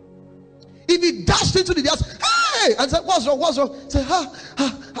know? If he dashed into the house, hey! And said, what's wrong? What's wrong? Say,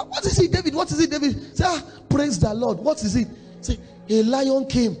 what is it, David? What is it, David? Say, praise the Lord. What is it? Say, a lion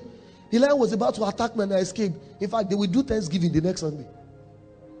came. The lion was about to attack me and I escaped. In fact, they will do Thanksgiving the next Sunday.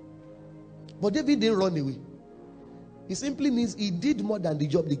 But David didn't run away. It simply means he did more than the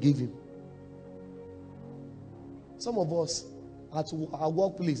job they gave him. Some of us at our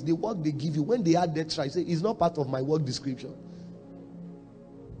workplace, the work they give you, when they add that try, say, it's not part of my work description.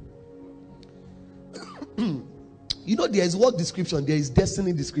 You know, there is work description, there is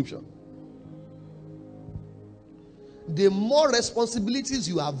destiny description. The more responsibilities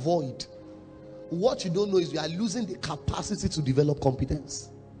you avoid, what you don't know is you are losing the capacity to develop competence.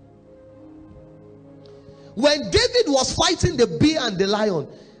 When David was fighting the bear and the lion,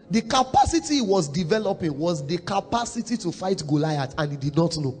 the capacity he was developing was the capacity to fight Goliath, and he did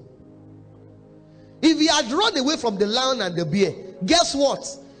not know. If he had run away from the lion and the bear, guess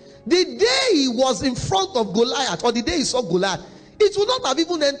what? The day he was in front of Goliath, or the day he saw Goliath, it would not have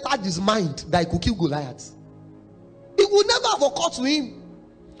even entered his mind that he could kill Goliath. It would never have occurred to him.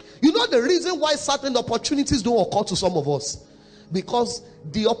 You know the reason why certain opportunities don't occur to some of us? Because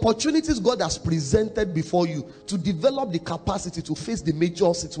the opportunities God has presented before you to develop the capacity to face the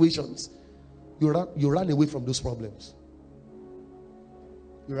major situations, you ran away from those problems.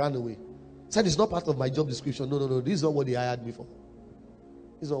 You ran away. Said it's not part of my job description. No. This is not what they hired me for.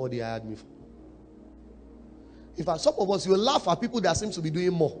 This is not what they hired me for. In fact, some of us, you will laugh at people that seem to be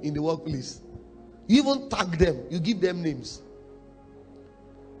doing more in the workplace. You even tag them. You give them names.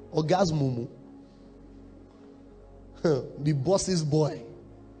 Ogas Mumu. The boss's boy.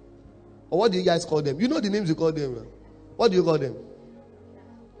 Or what do you guys call them? You know the names you call them. Right? What do you call them?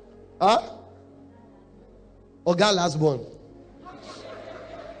 Huh? Oga last born.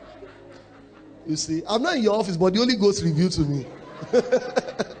 You see, I'm not in your office, but the Holy Ghost revealed to me.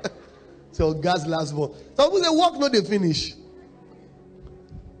 So Oga's last born. Some people say work no they finish.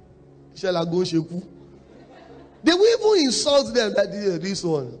 Shall I go sheku? They will even insult them that this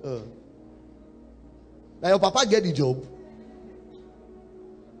one. Now your papa get the job.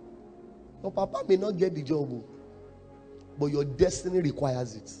 Your papa may not get the job, but your destiny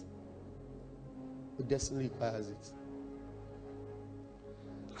requires it. Your destiny requires it.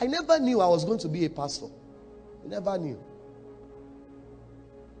 I never knew I was going to be a pastor. I never knew.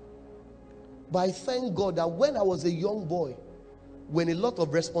 But I thank God that when I was a young boy, when a lot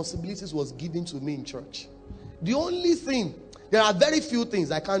of responsibilities was given to me in church, the only thing, there are very few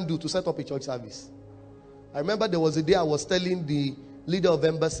things I can't do to set up a church service. I remember there was a day I was telling the leader of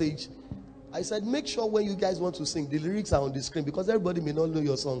Embassage, I said, make sure when you guys want to sing, the lyrics are on the screen because everybody may not know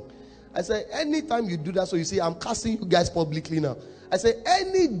your song. I said, anytime you do that, so you see, I'm casting you guys publicly now. I said,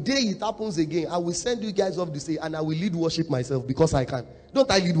 any day it happens again, I will send you guys off the stage and I will lead worship myself because I can. Don't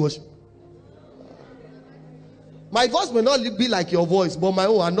I lead worship? My voice may not be like your voice, but my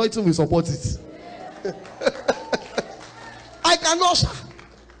own anointing will support it. I can usher.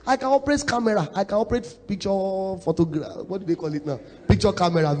 I can operate camera. I can operate picture, photograph. What do they call it now? Picture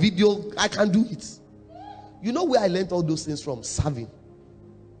camera, video. I can do it. You know where I learned all those things from? Serving.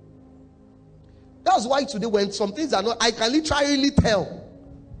 That's why today when some things are not, I can literally tell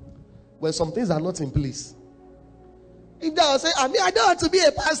when some things are not in place. If they will say, I don't want to be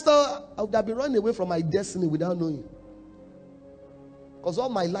a pastor, I would have been running away from my destiny without knowing. Because all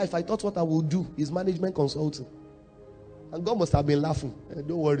my life I thought what I would do is management consulting. And God must have been laughing. Don't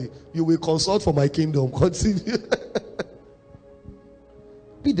worry, you will consult for my kingdom. Continue.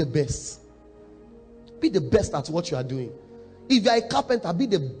 Be the best. Be the best at what you are doing. If you are a carpenter, be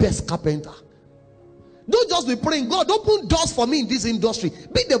the best carpenter. Don't just be praying, God, open doors for me in this industry.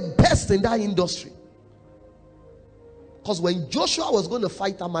 Be the best in that industry. Because when Joshua was going to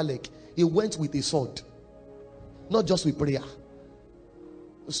fight Amalek, he went with a sword, not just with prayer.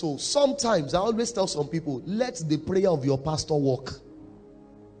 So sometimes I always tell some people, let the prayer of your pastor work.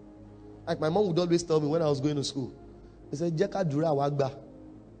 Like my mom would always tell me when I was going to school. They said, Jeka Dura Wagba.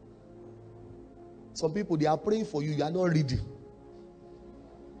 Some people, they are praying for you. You are not reading.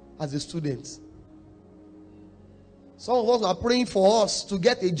 As a student. Some of us are praying for us to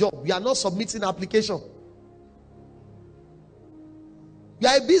get a job. You are not submitting application. You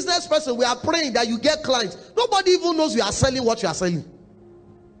are a business person. We are praying that you get clients. Nobody even knows you are selling what you are selling.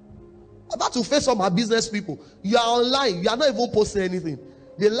 I'm about to face some of our business people. You are online. You are not even posting anything.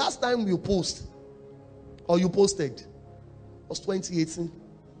 The last time you post or you posted was 2018,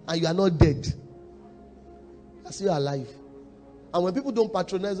 and you are not dead. You are still alive. And when people don't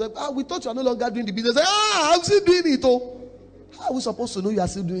patronize, like, we thought you are no longer doing the business. I'm still doing it. Oh, how are we supposed to know you are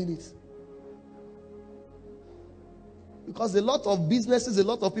still doing it? Because a lot of businesses, a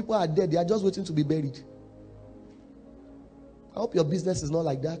lot of people are dead. They are just waiting to be buried. I hope your business is not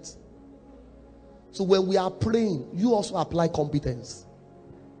like that. So when we are praying, you also apply competence.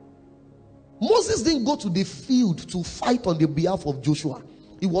 Moses didn't go to the field to fight on the behalf of Joshua.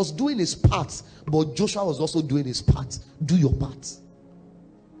 He was doing his part, but Joshua was also doing his part. Do your part.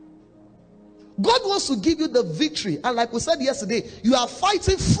 God wants to give you the victory. And like we said yesterday, you are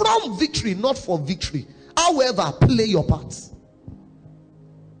fighting from victory, not for victory. However, play your part.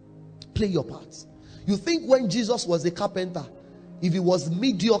 Play your part. You think when Jesus was a carpenter, if he was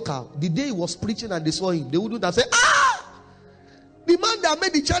mediocre, the day he was preaching and they saw him, they wouldn't have said, the man that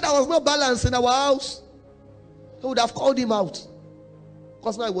made the chair that was not balanced in our house. They would have called him out.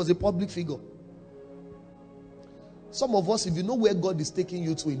 Because now he was a public figure. Some of us, if you know where God is taking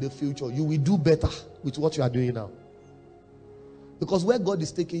you to in the future, you will do better with what you are doing now. Because where God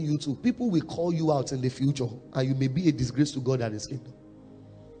is taking you to, people will call you out in the future, and you may be a disgrace to God and his kingdom.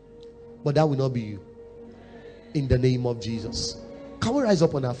 But that will not be you. In the name of Jesus. Can we rise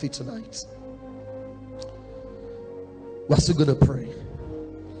up on our feet tonight? We're still going to pray.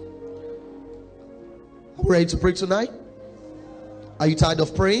 Are we ready to pray tonight? Are you tired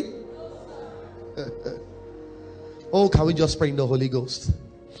of praying? Oh, can we just pray in the Holy Ghost?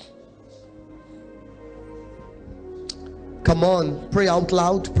 Come on, pray out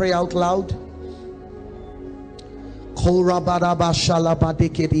loud. Pray out loud.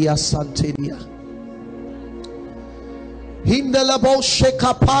 Hindelabo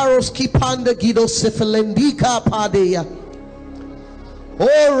shekaparos kipanda gido sifilendika padeya. O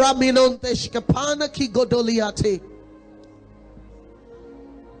raminonte shkapana ki godoliate.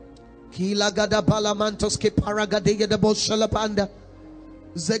 Kila gada balamantos ke paragadeya de boshalapanda.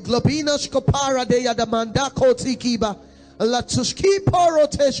 Zeglobina shkopara deya de mandako tikiba. Latuski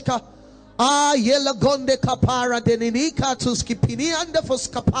poroteshka. Yela gonde kapara deninika tuskipini anda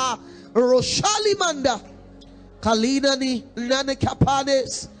foskapa. Roshali manda. Kalina ni nane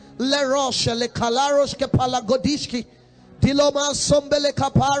kapanes. Le roche le kalaros ke palagodishki. Diloma sombele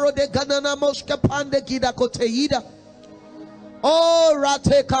kaparo de ganana moshke pande gida koteida. Oh,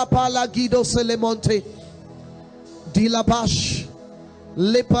 rate kapala gido selemonte. Dilabash.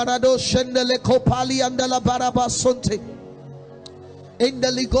 Le parado shendele kopali andala barabasonte.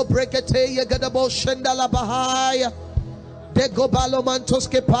 Indeligo brekete yegadabo shendala bahaya. De gobalo mantos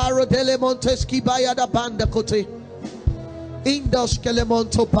ke paro dele montes ki baya da banda kote. Indos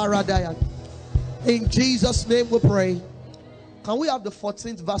kelemonto paradaya. In Jesus' name we pray. Can we have the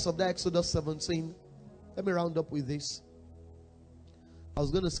 14th verse of the Exodus 17? Let me round up with this. I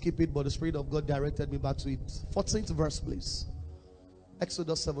was going to skip it, but the Spirit of God directed me back to it. 14th verse, please.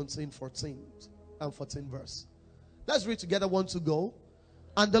 Exodus 17, 14 and 14 verse. Let's read together. 1 to go.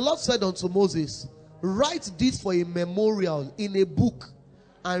 And the Lord said unto Moses, write this for a memorial in a book,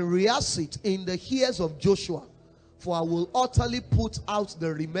 and rehearse it in the ears of Joshua, for I will utterly put out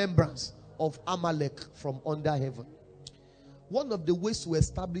the remembrance of Amalek from under heaven. One of the ways to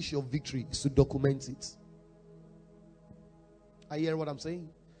establish your victory is to document it. I hear what I'm saying?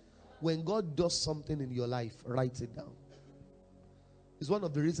 When God does something in your life, write it down. It's one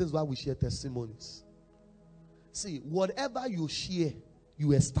of the reasons why we share testimonies. See, whatever you share,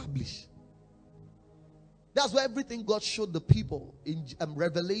 you establish. That's why everything God showed the people in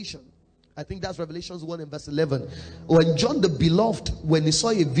Revelation. I think that's Revelations 1 and verse 11. When John the Beloved, when he saw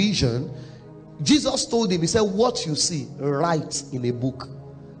a vision, Jesus told him, he said, what you see, write in a book.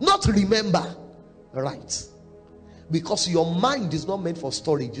 Not remember, write. Because your mind is not meant for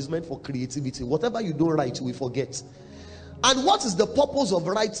storage, it's meant for creativity. Whatever you don't write, you will forget. And what is the purpose of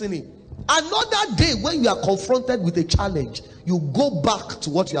writing it? Another day when you are confronted with a challenge, you go back to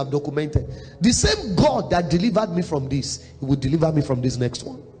what you have documented. The same God that delivered me from this, he will deliver me from this next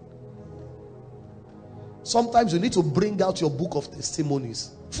one. Sometimes you need to bring out your book of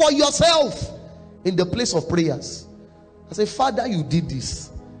testimonies for yourself in the place of prayers. I say, Father, you did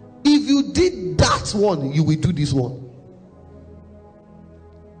this. If if you did that one, you will do this one.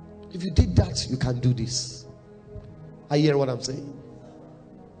 If you did that, you can do this. I hear what I'm saying.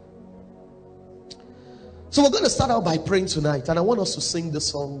 So we're going to start out by praying tonight, and I want us to sing the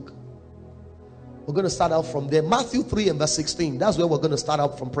song. We're going to start out from there. Matthew 3 and verse 16. That's where we're going to start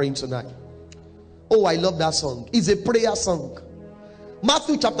out from praying tonight. Oh, I love that song. It's a prayer song.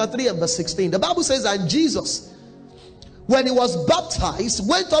 Matthew chapter 3 and verse 16. The Bible says, and Jesus, when he was baptized,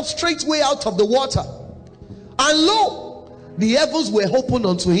 went up straightway out of the water. And lo, the heavens were opened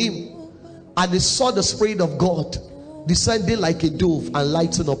unto him, and he saw the Spirit of God descending like a dove and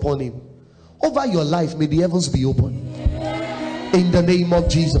lighting upon him. Over your life, may the heavens be open. In the name of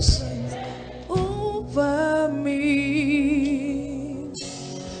Jesus. Over me,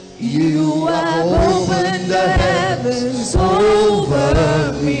 you have opened the heavens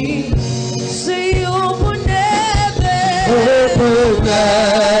over me. Say, open heaven, open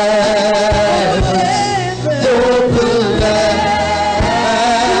heaven, open heaven, open heaven.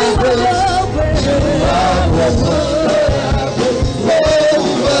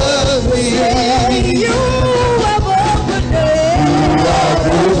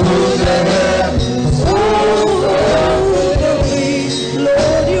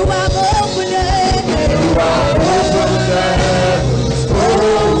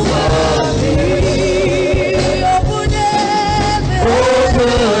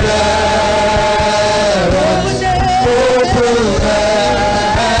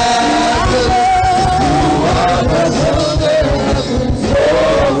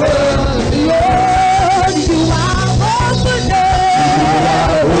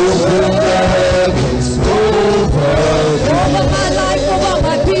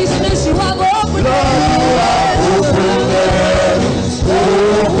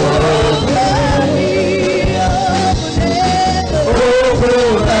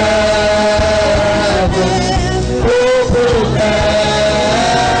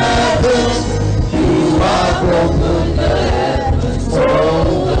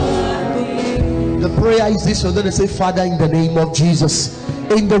 You're going to say, Father, in the name of Jesus,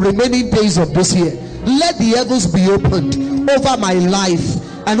 in the remaining days of this year, let the heavens be opened over my life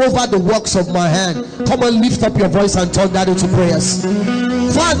and over the works of my hand. Come on, lift up your voice and turn that into prayers.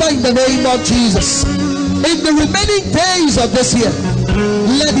 Father, in the name of Jesus, in the remaining days of this year,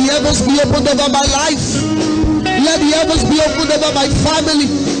 let the heavens be opened over my life. Let the heavens be opened over my family.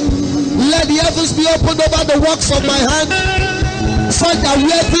 Let the heavens be opened over the works of my hand, so that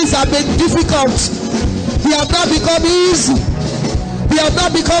where things have been difficult, they have not become easy. They have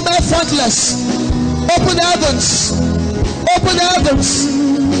not become effortless. Open heavens. Open heavens.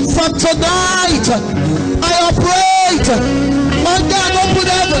 From tonight, I operate under an open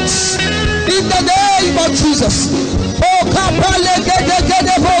heavens. In the name of Jesus.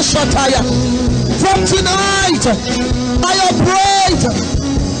 From tonight, I operate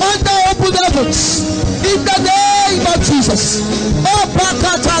under open heavens. In the name of Jesus.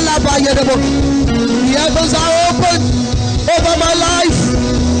 The heavens are open over my life,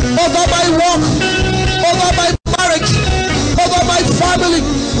 over my work, over my marriage, over my family,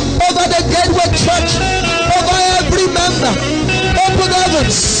 over the Gateway Church, over every member. Open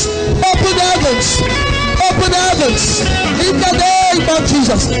heavens, open heavens, open heavens, in the name of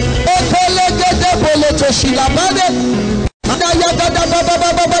Jesus. Open heavens,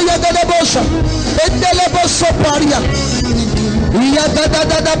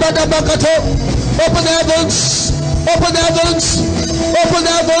 open heavens, open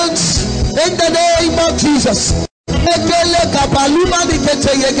heavens, in the name of Jesus.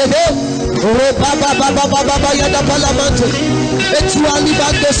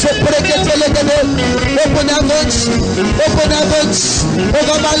 Open heavens, open heavens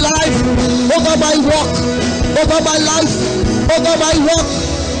over my life, over my work, over my life, over my work.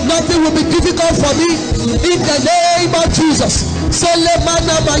 Nothing will be difficult for me in the name of Jesus.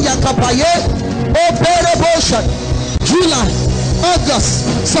 July,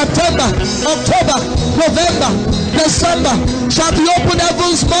 August, September, October, November, December shall be open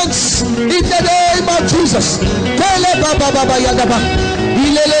heavens months in the name of Jesus.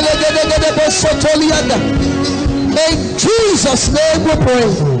 In Jesus' name we pray.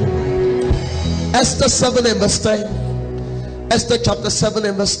 Esther 7 and verse 10. Esther chapter 7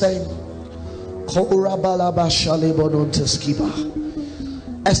 and verse 10.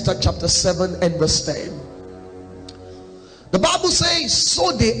 Esther chapter 7 and verse 10. The Bible says,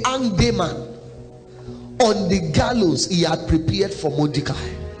 so they hanged Haman on the gallows he had prepared for Mordecai.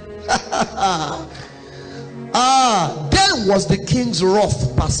 Then was the king's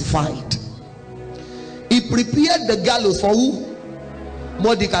wrath pacified. He prepared the gallows for who?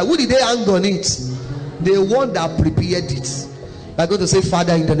 Mordecai. Who did they hang on it? The one that prepared it. You are going to say,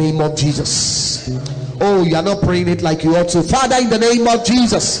 Father, in the name of Jesus. Oh, you are not praying it like you ought to. Father, in the name of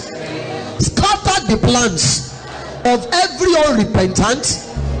Jesus, scatter the plans of every unrepentant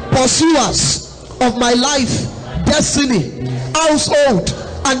pursuers of my life, destiny, household,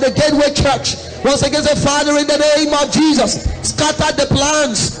 and the Gateway Church. Once again, say, Father, in the name of Jesus, scatter the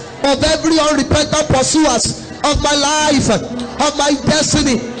plans of every unrepentant pursuers of my life, of my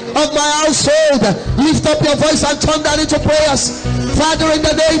destiny, of my household. Lift up your voice and turn that into prayers. Father, in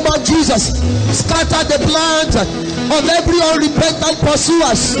the name of Jesus, scatter the plans of every unrepentant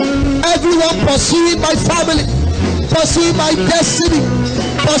pursuers, everyone pursuing my family, pursuing my destiny,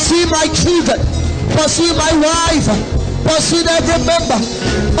 pursuing my children, pursuing my wife, pursuing every member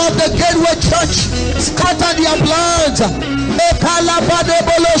of the Gateway Church. Scatter their plans.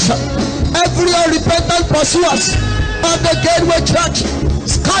 Every unrepentant pursuers of the Gateway Church,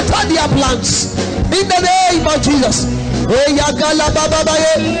 scatter their plans in the name of Jesus.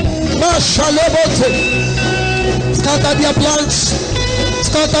 Scatter their plans.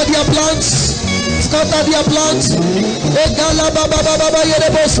 Scatter their plans. Scatter their plans.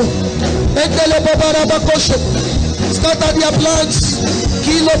 Scatter their plans.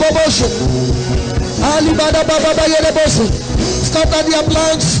 Kilo Bobosho. Alibada Baba Yereboso. Scatter their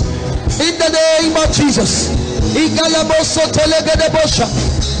plans in the name of Jesus. Igalaboso Telegedebosha.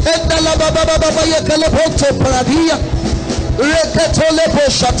 Endala Baba Baba Yekaleboto Pradia. Reketole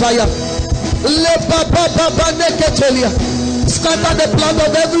Boshataya. Le Baba Baba Neketolia. Scatter the plan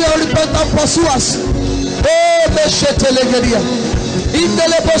of every unrepentant pursuers. Oh, Meshetelegedia.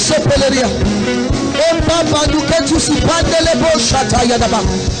 Indeleboso Peleria. Oh, Papa, you can't use the Pandelebo Shataya Daba.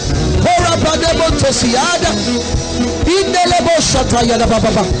 Ora Padebo Tosiada. Indelebo Shataya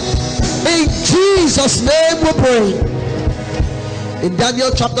Daba. In Jesus' name we pray. In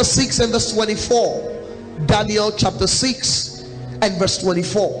Daniel chapter 6 and verse 24. Daniel chapter 6 and verse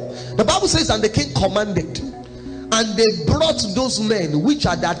 24. The Bible says, and the king commanded, and they brought those men which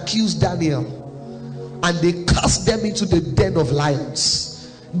had accused Daniel, and they cast them into the den of lions,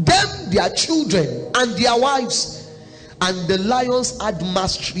 them, their children, and their wives. And the lions had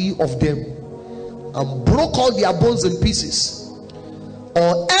mastery of them, and broke all their bones in pieces,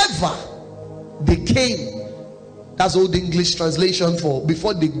 or ever they came. That's old English translation for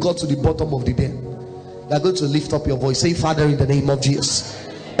before they got to the bottom of the den. You are going to lift up your voice. Say, Father, in the name of Jesus,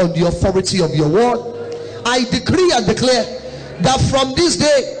 on the authority of your word, I decree and declare that from this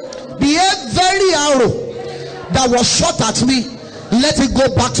day, the very arrow that was shot at me, let it go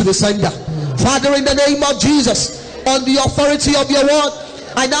back to the sender. Father, in the name of Jesus, on the authority of your word,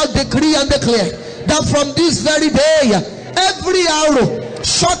 I now decree and declare that from this very day, every arrow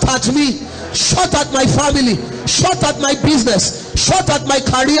shot at me, shot at my family, shot at my business, shot at my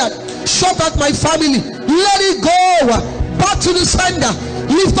career, shot at my family, let it go back to the sender.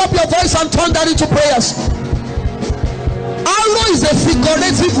 Lift up your voice and turn that into prayers. Arrow is a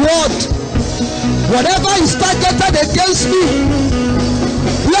figurative word. Whatever is targeted against me,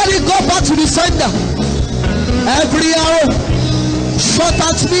 let it go back to the sender. Every arrow shot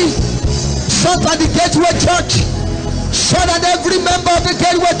at me, shot at the Gateway Church, shot at every member of the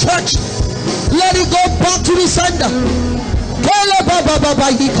Gateway Church, let it go back to the sender. Let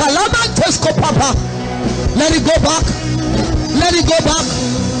it go back. Let it go back.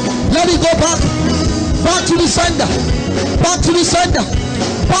 Let it go back. Back to the sender. Back to the sender.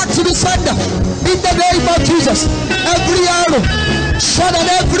 Back to the sender. In the name of Jesus. Every arrow shot at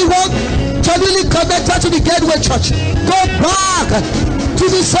everyone totally connected to the Gateway Church, go back to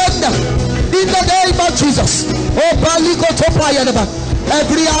the sender. In the name of Jesus. Oh,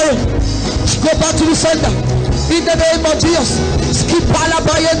 every arrow go back to the sender. In the name of Jesus. Skip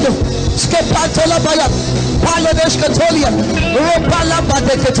Palabayendo. Skip Pantolabaya. Paladesh Katolia. Ropala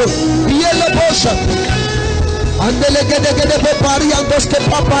Badeketo. Yellow Bosha. And the Legede Popari and Boske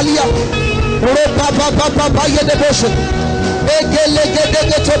Papalia. Ropa Papa Bayede Bosha.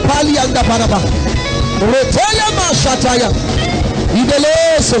 Egelegede Pali and the Baraba. Rotela Mashataya.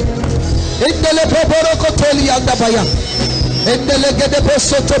 Idelese. Indele Poboroko Toli and the Baya. Indelegede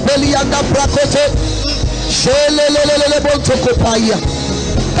Posoto Beli and the Bracote. Shelele Bontoko Paya.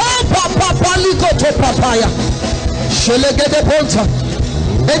 Papa Paliko to Papaya. Shelegede Bonta.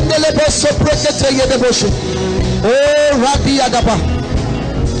 Indele Boso Prekete Yedeboshe. Oh, Radi Adaba.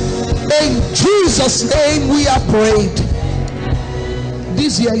 In Jesus' name we are prayed.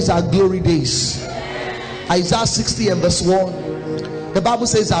 This year is our glory days. Isaiah 60 and verse 1. The Bible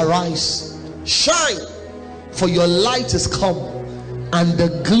says, arise, shine, for your light is come, and the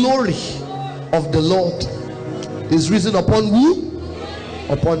glory of the Lord is risen upon you.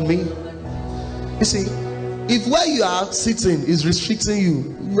 upon me. You see, if where you are sitting is restricting you,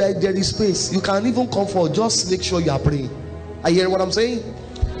 where there is space, you can even come forward. Just make sure you are praying. Are you hearing what I'm saying?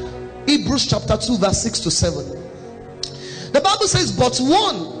 Hebrews chapter 2 verse 6 to 7. The Bible says, but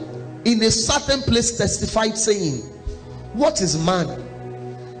one in a certain place testified, saying, what is man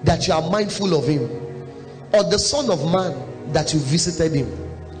that you are mindful of him, or the son of man that you visited him?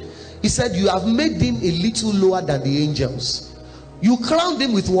 He said, you have made him a little lower than the angels. You crowned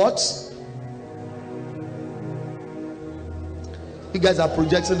him with what? You guys are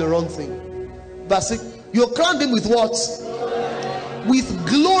projecting the wrong thing. Verse 6. You crowned him with what? With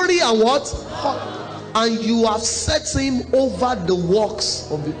glory and what? And you have set him over the works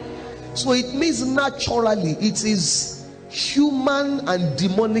of it. So it means naturally it is human and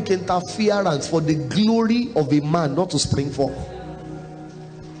demonic interference for the glory of a man not to spring forth.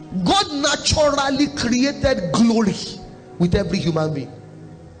 God naturally created glory with every human being.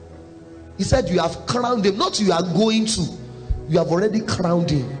 He said, you have crowned him. Not you are going to. You have already crowned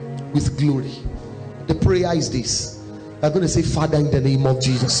him with glory. The prayer is this. I'm going to say, Father, in the name of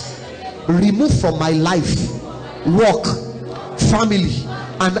Jesus, remove from my life, work, family,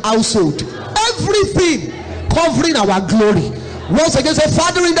 and household everything covering our glory. Once again, say,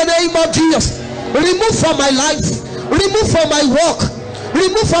 Father, in the name of Jesus, remove from my life, remove from my work,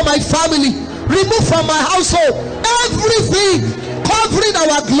 remove from my family, remove from my household everything covering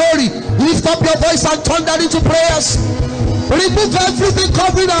our glory. Lift up your voice and turn that into prayers. Remove everything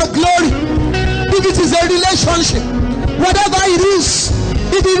covering our glory. If it is a relationship, whatever it is,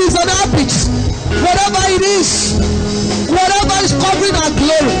 if it is an habit, whatever it is, whatever is covering our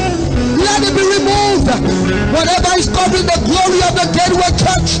glory, let it be removed. Whatever is covering the glory of the Gateway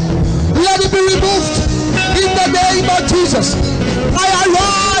Church, let it be removed in the name of Jesus. I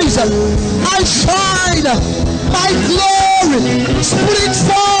arise, I shine, my glory springs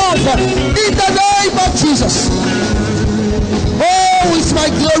forth in the name of Jesus. Oh, it's my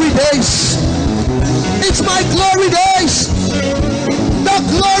glory days. It's my glory days. The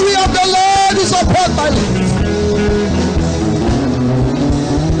glory of the Lord is upon my life.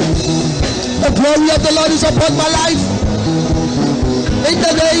 The glory of the Lord is upon my life. In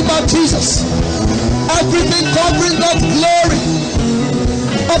the name of Jesus. Everything covering God's glory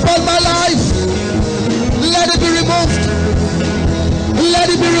upon my life, let it be removed. Let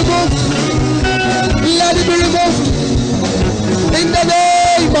it be removed. Let it be removed. In the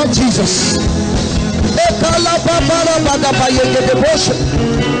name of Jesus.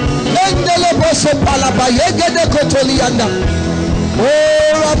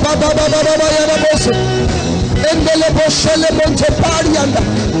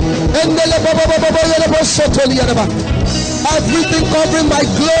 Everything covering my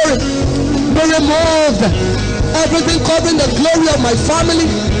glory be removed. Everything covering the glory of my family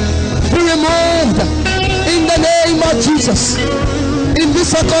be removed in the name of Jesus. In this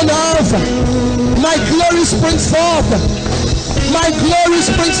second half, my glory springs forth. My glory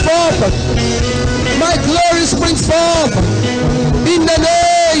springs forth. My glory springs forth in the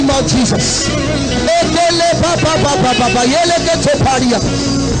name of Jesus.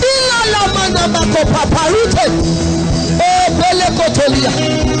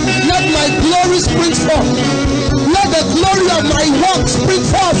 Let my glory spring forth. Let the glory of my work spring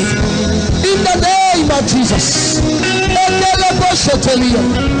forth in the name of Jesus.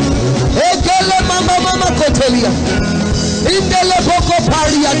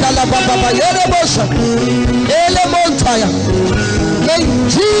 In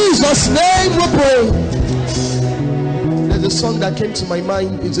Jesus' name we pray. There's a song that came to my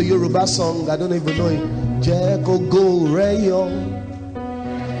mind. It's a Yoruba song. I don't even know it. Jẹ́ kó go reyo,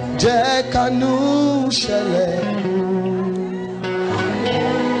 jẹ́ kánú ṣẹlẹ̀.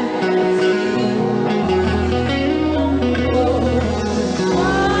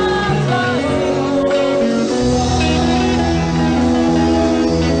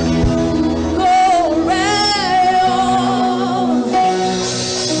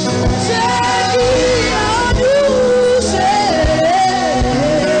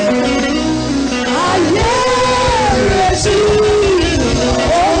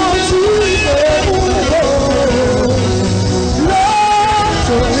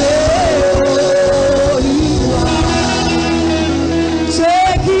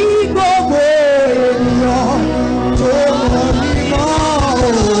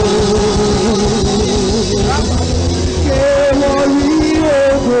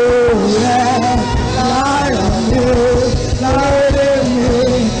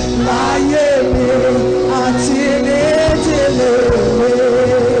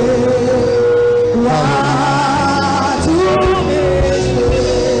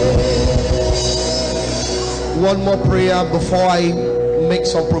 one more prayer before I make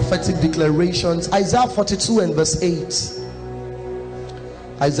some prophetic declarations. Isaiah 42 and verse 8.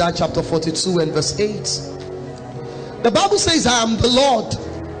 Isaiah chapter 42 and verse 8. The Bible says, I am the Lord,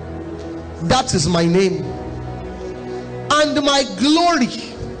 that is my name, and my glory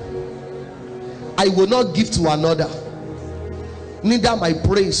I will not give to another, neither my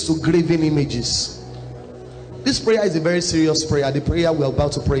praise to graven images. This prayer is a very serious prayer, the prayer we're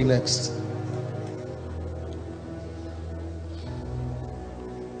about to pray next.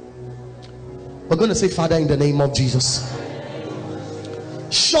 We're going to say, Father, in the name of Jesus,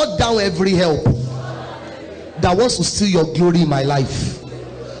 shut down every help that wants to steal your glory in my life.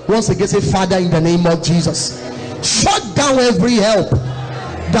 Once again, say, Father, in the name of Jesus, shut down every help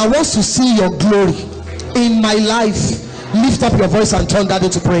that wants to steal your glory in my life. Lift up your voice and turn that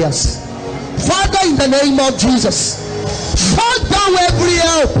into prayers. Father, in the name of Jesus, shut down every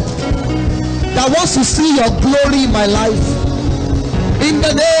help that wants to steal your glory in my life. In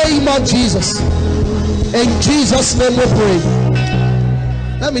the name of Jesus. In Jesus' name we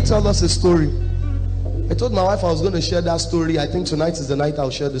pray. Let me tell us a story. I told my wife I was going to share that story. I think tonight is the night I'll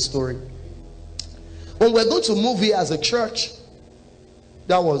share the story. When we're going to move here as a church,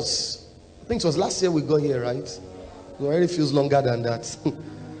 that was, I think it was last year we got here, right? It already feels longer than that.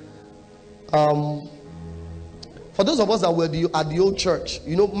 For those of us that were at the old church,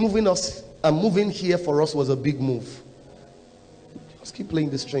 you know, moving here for us was a big move. Just keep playing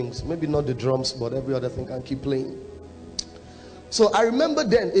the strings, maybe not the drums, but every other thing can keep playing. So I remember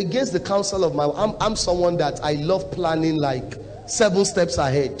then, against the counsel of I'm someone that I love planning like 7 steps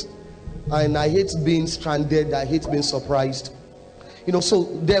ahead, and I hate being stranded. I hate being surprised, you know. So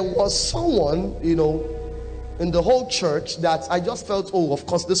there was someone, you know, in the whole church that I just felt, oh, of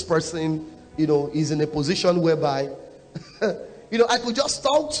course this person, you know, is in a position whereby you know, I could just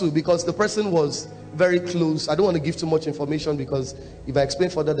talk to, because the person was very close. I don't want to give too much information, because if I explain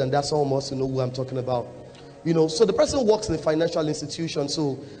further than that, someone wants to know who I'm talking about. You know, so the person works in a financial institution.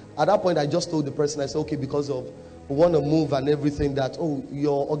 So at that point, I just told the person, I said, okay, because of we want to move and everything, that, oh,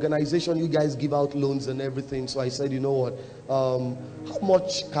 your organization, you guys give out loans and everything. So I said, you know what, how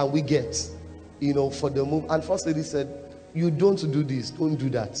much can we get, you know, for the move? And first lady said, you don't do this, don't do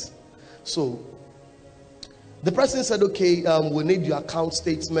that. So the person said, okay, we need your account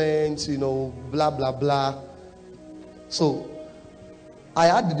statements, you know, blah, blah, blah. So I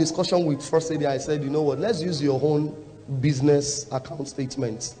had the discussion with first lady. I said, you know what, let's use your own business account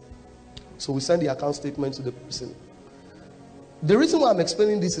statements. So we send the account statement to the person. The reason why I'm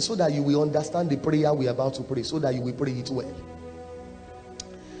explaining this is so that you will understand the prayer we're about to pray, so that you will pray it well.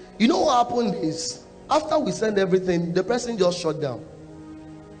 You know what happened is, after we send everything, the person just shut down.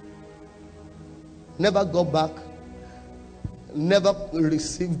 Never got back, never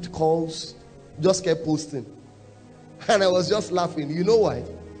received calls, just kept posting. And I was just laughing. You know why?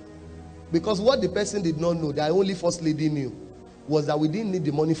 Because what the person did not know, that only first lady knew, was that we didn't need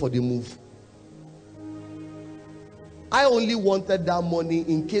the money for the move. I only wanted that money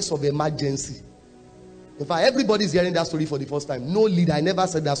in case of emergency. In fact, everybody's hearing that story for the first time. No lead, I never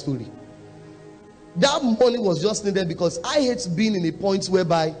said that story. That money was just needed because I hate being in a point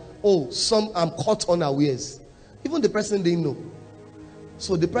whereby, oh, I'm caught unawares. Even the person didn't know.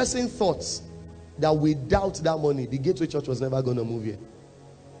 So the person thought that without that money, the Gateway Church was never going to move here.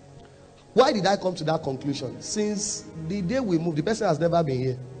 Why did I come to that conclusion? Since the day we moved, the person has never been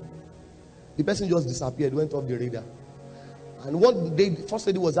here. The person just disappeared, went off the radar. And one day, first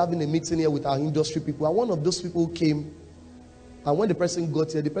lady was having a meeting here with our industry people, and one of those people came. And when the person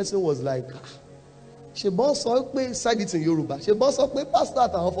got here, the person was like, she boss said it in Yoruba. She boss pastor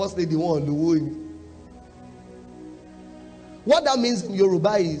at our first lady one. What that means in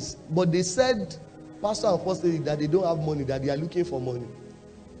Yoruba is, but they said, pastor and first lady, that they don't have money, that they are looking for money.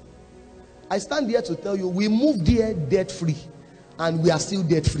 I stand here to tell you, we moved here debt free, and we are still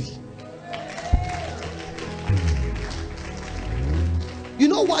debt free. You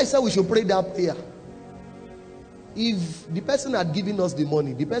know why I said we should pray that prayer? If the person had given us the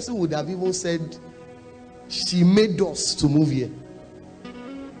money, the person would have even said, she made us to move here.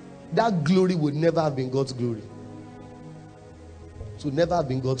 That glory would never have been God's glory. It would never have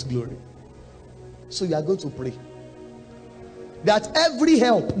been God's glory. So you are going to pray that every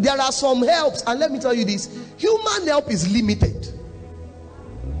help, there are some helps, and let me tell you this, human help is limited.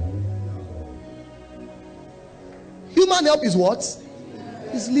 Human help is what?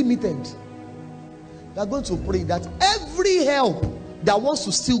 Is limited. You are going to pray that every help that wants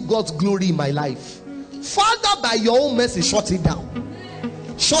to steal God's glory in my life, Father, by your own mercy, shut it down.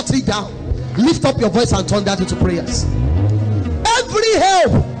 Shut it down. Lift up your voice and turn that into prayers. Every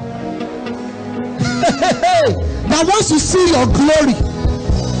help that wants to see your glory,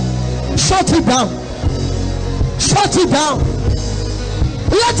 shut it down. Shut it down.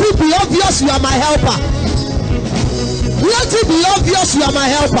 Let it be obvious you are my helper. Let it be obvious you are my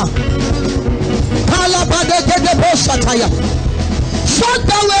helper. Shut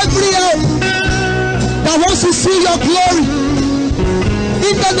down every help that wants to see your glory.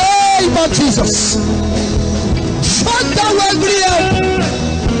 In the name of Jesus. Shut down every help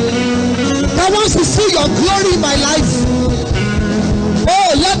that wants to see your glory in my life.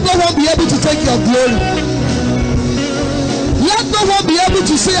 Oh, let no one be able to take your glory. Let no one be able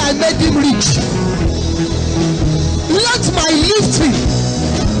to say I made him rich. Let my lifting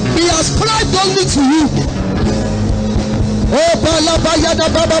be ascribed only to you. Oh,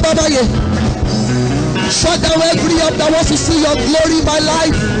 shut down every help that wants to see your glory in my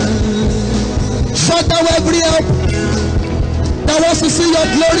life. Shut down every help that wants to see your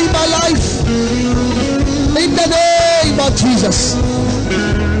glory in my life. In the name of Jesus.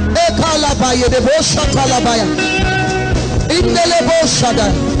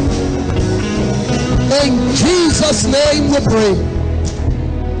 In Jesus' name we pray.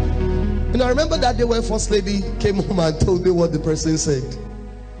 You know, I remember that day when First Lady came home and told me what the person said.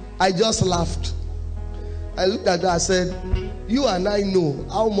 I just laughed. I looked at her, I said, you and I know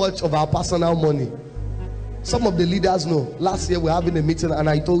how much of our personal money. Some of the leaders know. Last year we were having a meeting and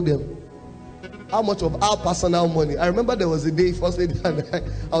I told them how much of our personal money. I remember there was a day First Lady and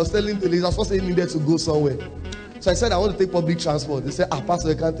I was telling the leaders, First Lady needed to go somewhere. So I said, I want to take public transport. They said, Pastor,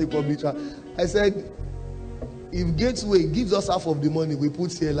 you can't take public transport. I said, if Gateway gives us half of the money we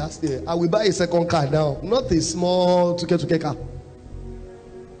put here last year, I will buy a second car now, not a small tuke car.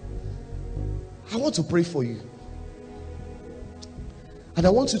 I want to pray for you. And I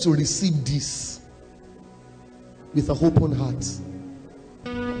want you to receive this with a open heart.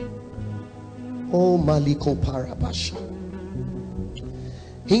 Oh, Maliko Parabasha.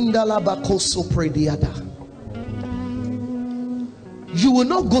 Hindalabakoso Prediada. You will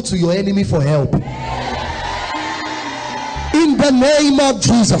not go to your enemy for help. In the name of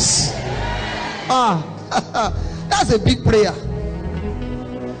Jesus. That's a big prayer.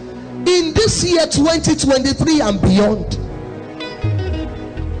 In this year 2023 and beyond,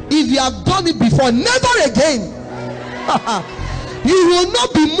 if you have done it before, never again. You will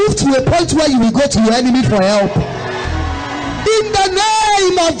not be moved to a point where you will go to your enemy for help. In the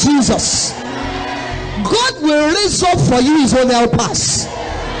name of Jesus, God will raise up for you his own helpers.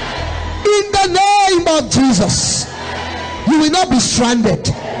 In the name of Jesus, you will not be stranded.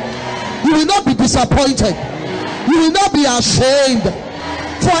 You will not be disappointed. You will not be ashamed.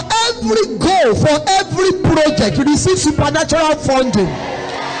 For every goal, for every project, receive supernatural funding.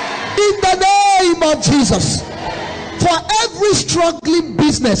 In the name of Jesus. For every struggling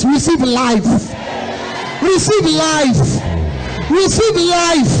business, receive life. Receive life. Receive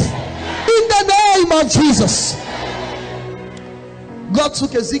life. In the name of Jesus. God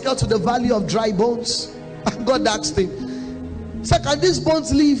took Ezekiel to the valley of dry bones. And God asked him, said, can these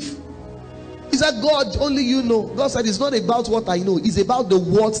bones live? He said, God, only you know. God said, it's not about what I know. It's about the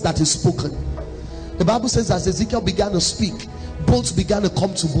words that is spoken. The Bible says, as Ezekiel began to speak, bones began to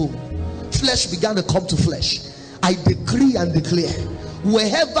come to bone. Flesh began to come to flesh. I decree and declare,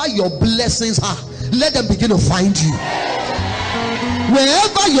 wherever your blessings are, let them begin to find you.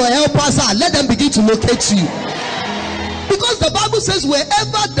 Wherever your helpers are, let them begin to locate you. Because the Bible says,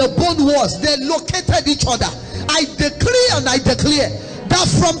 wherever the bone was, they located each other. I decree and I declare that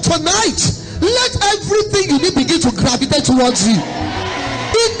from tonight, let everything you need begin to gravitate towards you.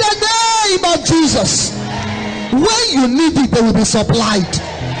 In the name of Jesus. When you need it, they will be supplied.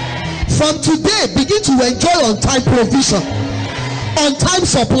 From today, begin to enjoy on-time provision, on-time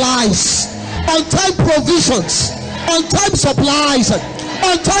supplies, on-time provisions, on-time supplies,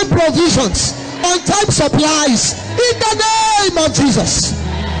 on-time provisions, on-time supplies. In the name of Jesus.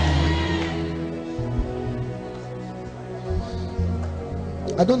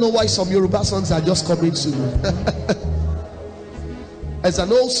 I don't know why some Yoruba songs are just coming to me. As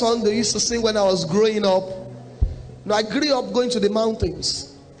an old song they used to sing when I was growing up. Now I grew up going to the mountains.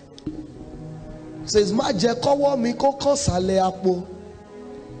 It says, Maje kowo mi koko sale apo.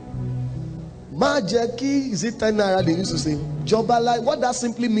 Maje ki, is it 10 naira they used to say? Jobala. What that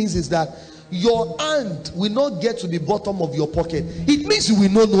simply means is that your hand will not get to the bottom of your pocket. It means you will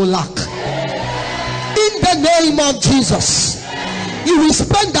know no lack. In the name of Jesus. You will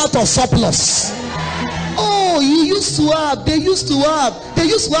spend out of surplus. Oh, they used to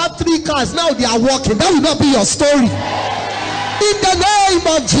have 3 cars. Now they are walking. That will not be your story. In the name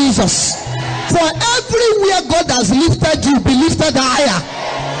of Jesus. For everywhere God has lifted you, be lifted higher.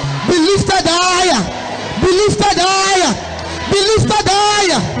 Be lifted higher. Be lifted higher. Be lifted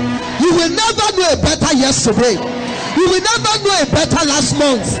higher. You will never know a better yesterday. You will never know a better last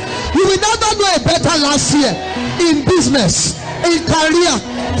month. You will never know a better last year. In business, in career,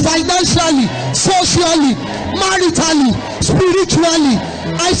 financially, socially, maritally, spiritually.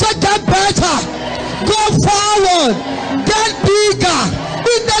 I said get better. Go forward. Get bigger.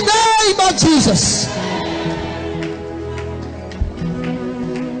 In the name of Jesus.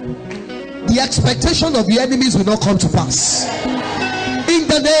 The expectation of the enemies will not come to pass. In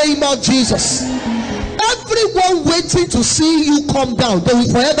the name of Jesus. Everyone waiting to see you come down, they will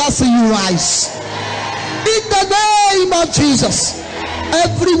forever see you rise. In the name of Jesus.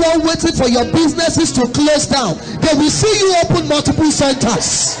 Everyone waiting for your businesses to close down, they will see you open multiple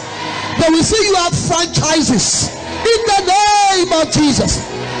centers. They will see you have franchises. In the name of Jesus.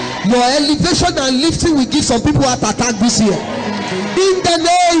 Your elevation and lifting will give some people heart attack this year. In the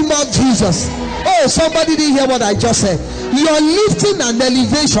name of Jesus. Oh, somebody didn't hear what I just said. Your lifting and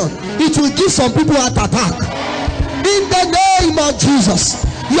elevation, it will give some people heart attack. In the name of Jesus.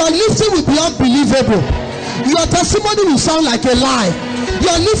 Your lifting will be unbelievable. Your testimony will sound like a lie.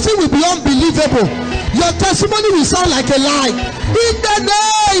 Your lifting will be unbelievable. Your testimony will sound like a lie. In the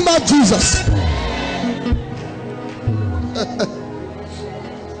name of Jesus.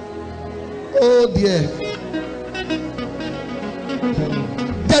 Oh dear.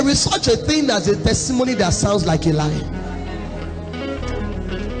 There is such a thing as a testimony that sounds like a lie.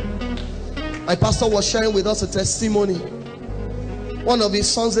 My pastor was sharing with us a testimony. One of his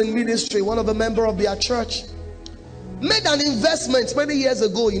sons in ministry, one of the members of their church, made an investment many years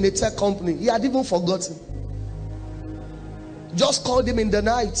ago in a tech company. He had even forgotten. Just called him in the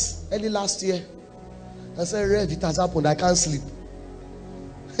night early last year and said, Rev, it has happened, I can't sleep.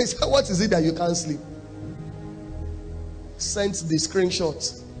 He said, what is it that you can't sleep? Sent the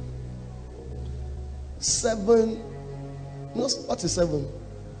screenshot. 7, no, what is 7?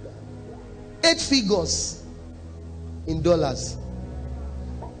 8 figures in dollars.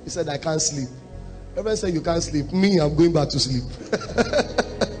 He said, I can't sleep. Everyone said, you can't sleep. Me, I'm going back to sleep.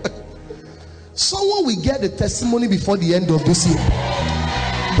 Someone will get a testimony before the end of this year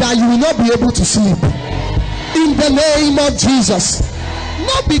that you will not be able to sleep. In the name of Jesus.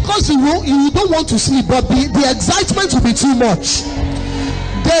 Not because you don't want to sleep, but the excitement will be too much.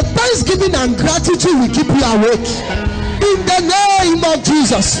 The thanksgiving and gratitude will keep you awake. In the name of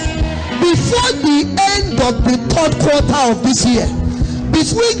Jesus. Before the end of the 3rd quarter of this year,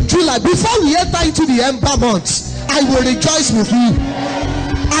 between July, before we enter into the ember months, I will rejoice with you.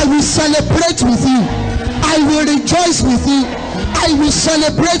 I will celebrate with you. I will rejoice with you. I will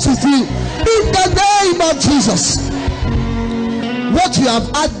celebrate with you. In the name of Jesus. What you have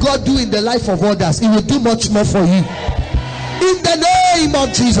had God do in the life of others, He will do much more for you. In the name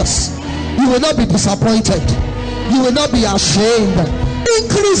of Jesus. You will not be disappointed. You will not be ashamed.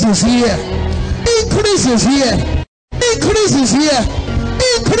 Increase is here. Increase is here. Increase is here.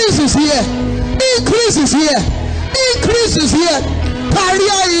 Increase is here. Increase is here. Increase is here.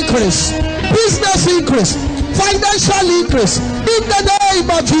 Career increase. Business increase. Financial increase. In the name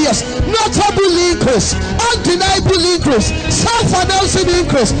of Jesus. Notable increase. Undeniable increase. Self-announcing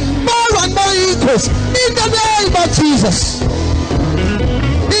increase. More and more increase. In the name of Jesus.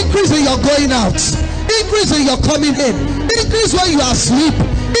 Increase in your going out. Increase in your coming in. Increase when you are asleep.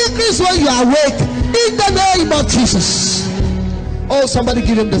 Increase when you are awake. In the name of Jesus. Oh, somebody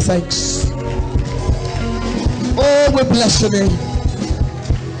give Him the thanks. Oh, we bless your name.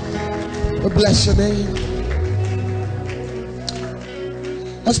 We bless your name.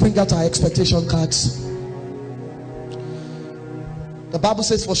 Let's bring out our expectation cards. The Bible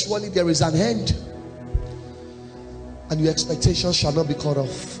says, for surely there is an end, and your expectations shall not be cut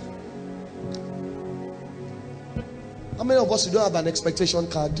off. How many of us who don't have an expectation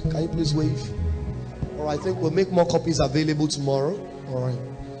card? Can you please wave? Or I think we'll make more copies available tomorrow. All right.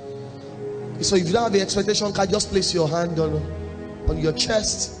 So if you don't have the expectation card, just place your hand on your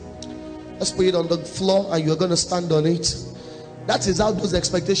chest. Let's put it on the floor, and you're going to stand on it. That is how those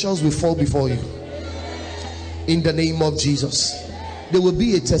expectations will fall before you. In the name of Jesus. There will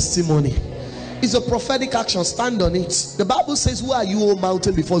be a testimony. It's a prophetic action. Stand on it. The Bible says, who are you, O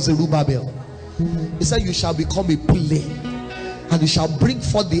mountain, before Zerubbabel? He said, you shall become a plain, and you shall bring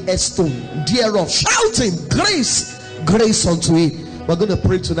forth the stone thereof, shouting, grace, grace unto it. We're going to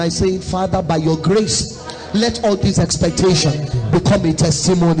pray tonight, saying, Father, by your grace, let all these expectations become a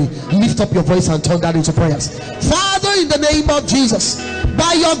testimony. Lift up your voice and turn that into prayers. Father, in the name of Jesus,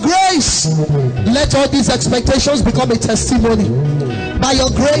 by your grace, let all these expectations become a testimony. By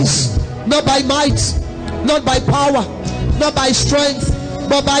your grace, not by might, not by power, not by strength,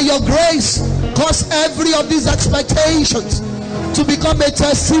 but by your grace, Cause every of these expectations to become a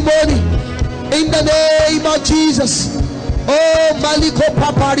testimony in the name of Jesus. Oh, Maliko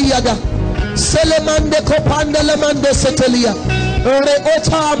Papariada, Selemande Kopandelemande Setelia,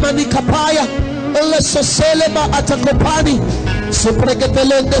 Reota Manikapaya, Oleso Selema Atakopani,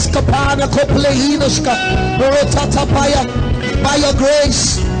 Supregetelendes Kapana Kopleinoska, Rotatapaya. By your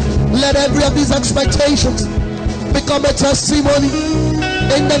grace, let every of these expectations become a testimony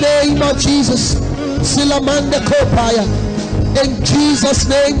in the name of Jesus. Silamande Kopaya. In Jesus'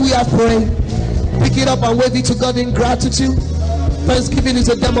 name we are praying. Pick it up and wave it to God in gratitude. Thanksgiving is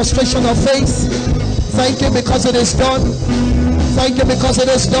a demonstration of faith. Thank Him because it is done. Thank Him because it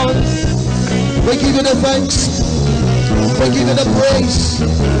is done. We give you the thanks. We give you the praise.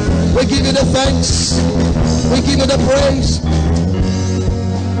 We give you the thanks. We give you the praise.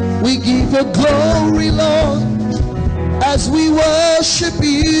 We give you glory, Lord, as we worship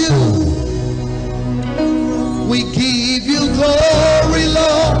you.